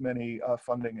well as many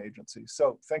funding agencies.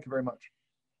 So thank you very much.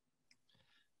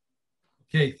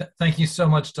 Okay, thank you so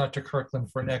much, Dr.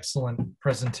 Kirkland, for an excellent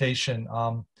presentation.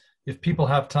 If people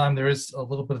have time, there is a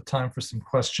little bit of time for some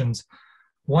questions.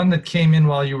 One that came in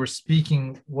while you were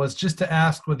speaking was just to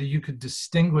ask whether you could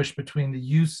distinguish between the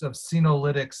use of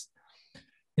senolytics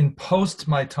in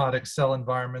post-mitotic cell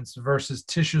environments versus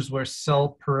tissues where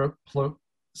cell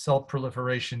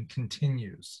proliferation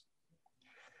continues.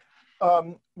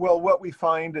 Well, what we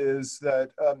find is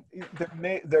that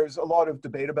there's a lot of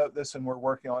debate about this, and we're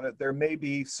working on it. There may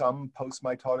be some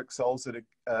post-mitotic cells that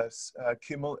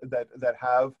that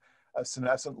have a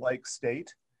senescent-like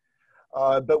state,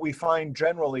 but we find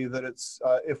generally that it's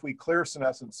if we clear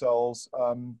senescent cells,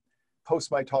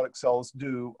 post-mitotic cells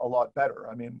do a lot better.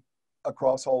 I mean,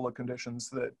 across all the conditions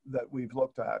that we've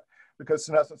looked at, because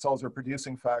senescent cells are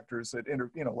producing factors that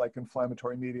like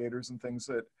inflammatory mediators and things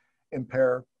that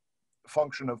impair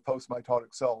function of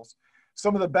post-mitotic cells.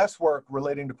 Some of the best work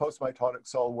relating to post-mitotic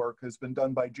cell work has been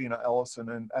done by Gina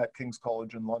Ellison at King's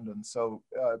College in London. So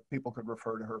people could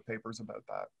refer to her papers about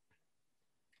that.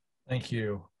 Thank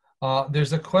you.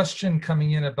 There's a question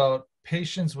coming in about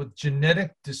patients with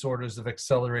genetic disorders of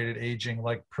accelerated aging,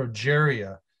 like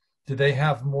progeria. Do they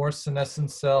have more senescent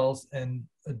cells, and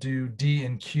do D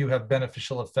and Q have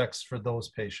beneficial effects for those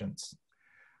patients?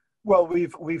 Well,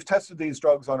 we've tested these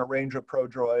drugs on a range of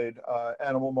prodroid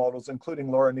animal models, including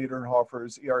Laura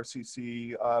Niedernhofer's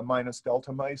ERCC minus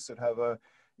delta mice that have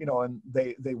and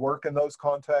they work in those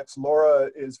contexts.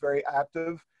 Laura is very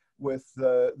active with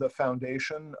the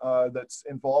foundation that's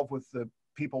involved with the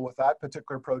people with that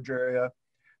particular progeria.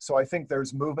 So I think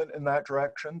there's movement in that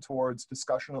direction towards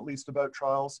discussion, at least, about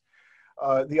trials.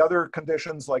 The other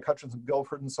conditions like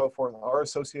Hutchinson-Gilford and so forth are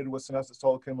associated with senescent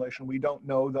cell accumulation. We don't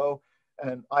know, though,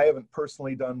 and I haven't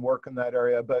personally done work in that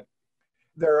area, but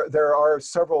there are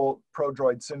several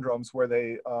prodroid syndromes where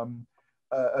they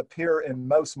appear in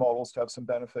mouse models to have some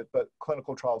benefit, but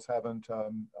clinical trials haven't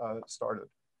started.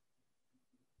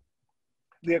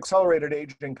 The accelerated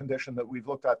aging condition that we've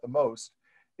looked at the most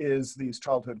is these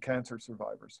childhood cancer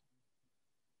survivors.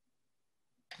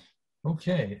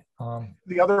 Okay.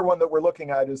 The other one that we're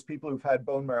looking at is people who've had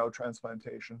bone marrow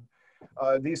transplantation.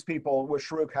 These people with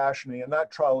Sharuk Hashmi, and that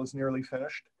trial is nearly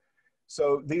finished.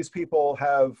 So these people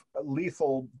have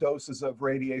lethal doses of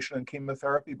radiation and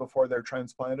chemotherapy before they're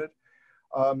transplanted.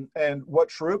 And what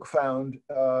Sharuk found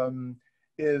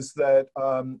is that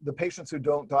the patients who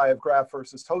don't die of graft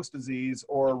versus host disease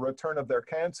or return of their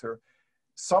cancer,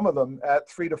 some of them at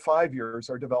 3 to 5 years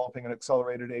are developing an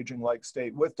accelerated aging-like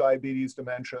state with diabetes,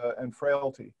 dementia, and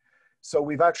frailty. So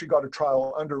we've actually got a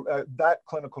trial that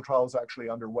clinical trial is actually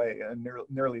underway and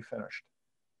nearly finished.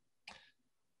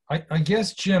 I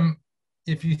guess, Jim,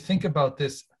 if you think about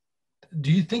this,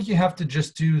 do you think you have to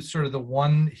just do sort of the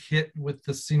one hit with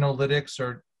the senolytics,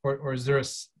 or is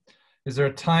there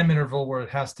a time interval where it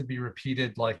has to be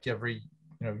repeated like every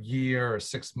year or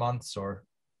 6 months, or?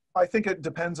 I think it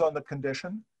depends on the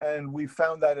condition, and we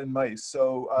found that in mice.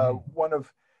 So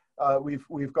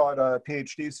we've got a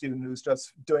PhD student who's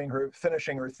just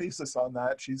finishing her thesis on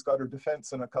that. She's got her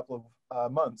defense in a couple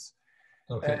of months.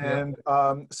 Okay, and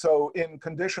so in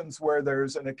conditions where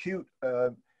there's an acute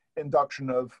induction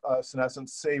of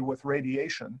senescence, say with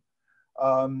radiation,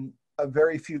 a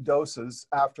very few doses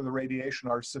after the radiation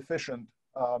are sufficient,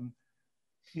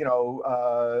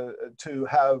 to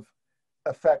have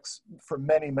effects for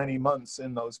many, many months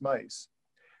in those mice.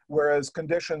 Whereas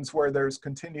conditions where there's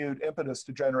continued impetus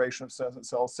to generation of senescent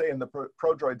cells, say in the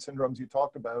prodroid syndromes you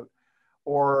talked about,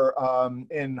 or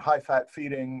in high-fat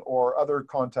feeding or other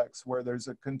contexts where there's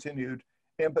a continued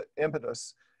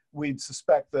impetus, we'd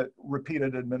suspect that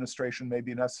repeated administration may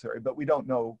be necessary, but we don't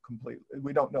know completely.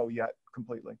 We don't know yet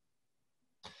completely.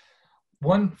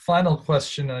 One final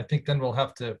question, and I think then we'll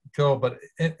have to go, but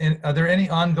are there any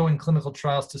ongoing clinical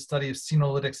trials to study if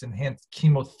senolytics enhance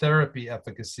chemotherapy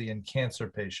efficacy in cancer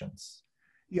patients?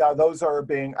 Yeah, those are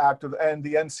being active, and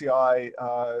the NCI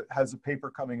has a paper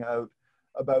coming out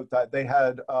about that. They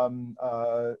had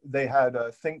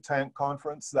a think tank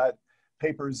conference. That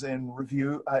paper's in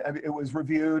review. It was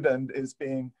reviewed and is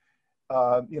being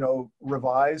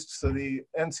revised. So the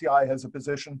NCI has a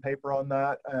position paper on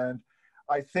that, and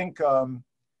I think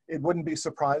it wouldn't be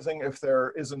surprising if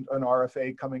there isn't an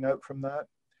RFA coming out from that.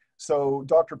 So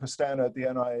Dr. Pastana at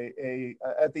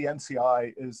the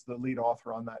NCI is the lead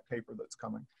author on that paper that's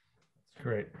coming.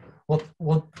 Great.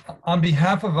 Well, on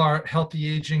behalf of our Healthy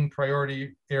Aging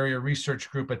Priority Area Research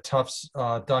Group at Tufts,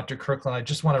 Dr. Kirkland, I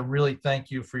just want to really thank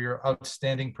you for your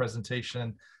outstanding presentation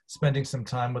and spending some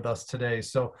time with us today.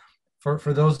 So for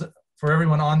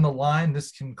everyone on the line,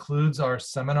 this concludes our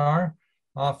seminar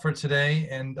for today.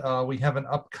 And we have an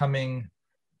upcoming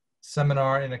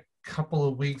seminar in a couple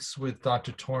of weeks with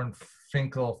Dr. Torn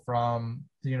Finkel from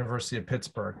the University of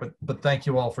Pittsburgh. But thank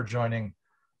you all for joining.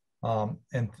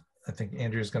 And I think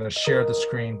Andrew's going to share the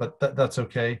screen, but that's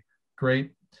okay.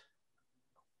 Great.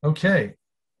 Okay.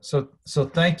 So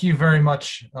thank you very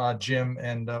much, Jim,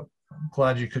 and I'm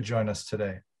glad you could join us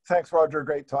today. Thanks, Roger.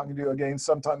 Great talking to you again.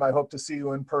 Sometime I hope to see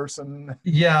you in person.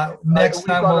 Yeah, next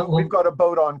time we've got a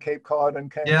boat on Cape Cod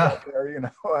and can't get there. You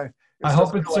know, I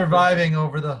hope it's surviving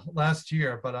over the last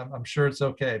year, but I'm sure it's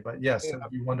okay. But yes, yeah.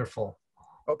 It'd be wonderful.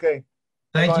 Okay.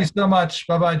 Thank you so much.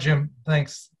 Bye-bye, Jim.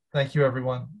 Thanks. Thank you,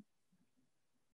 everyone.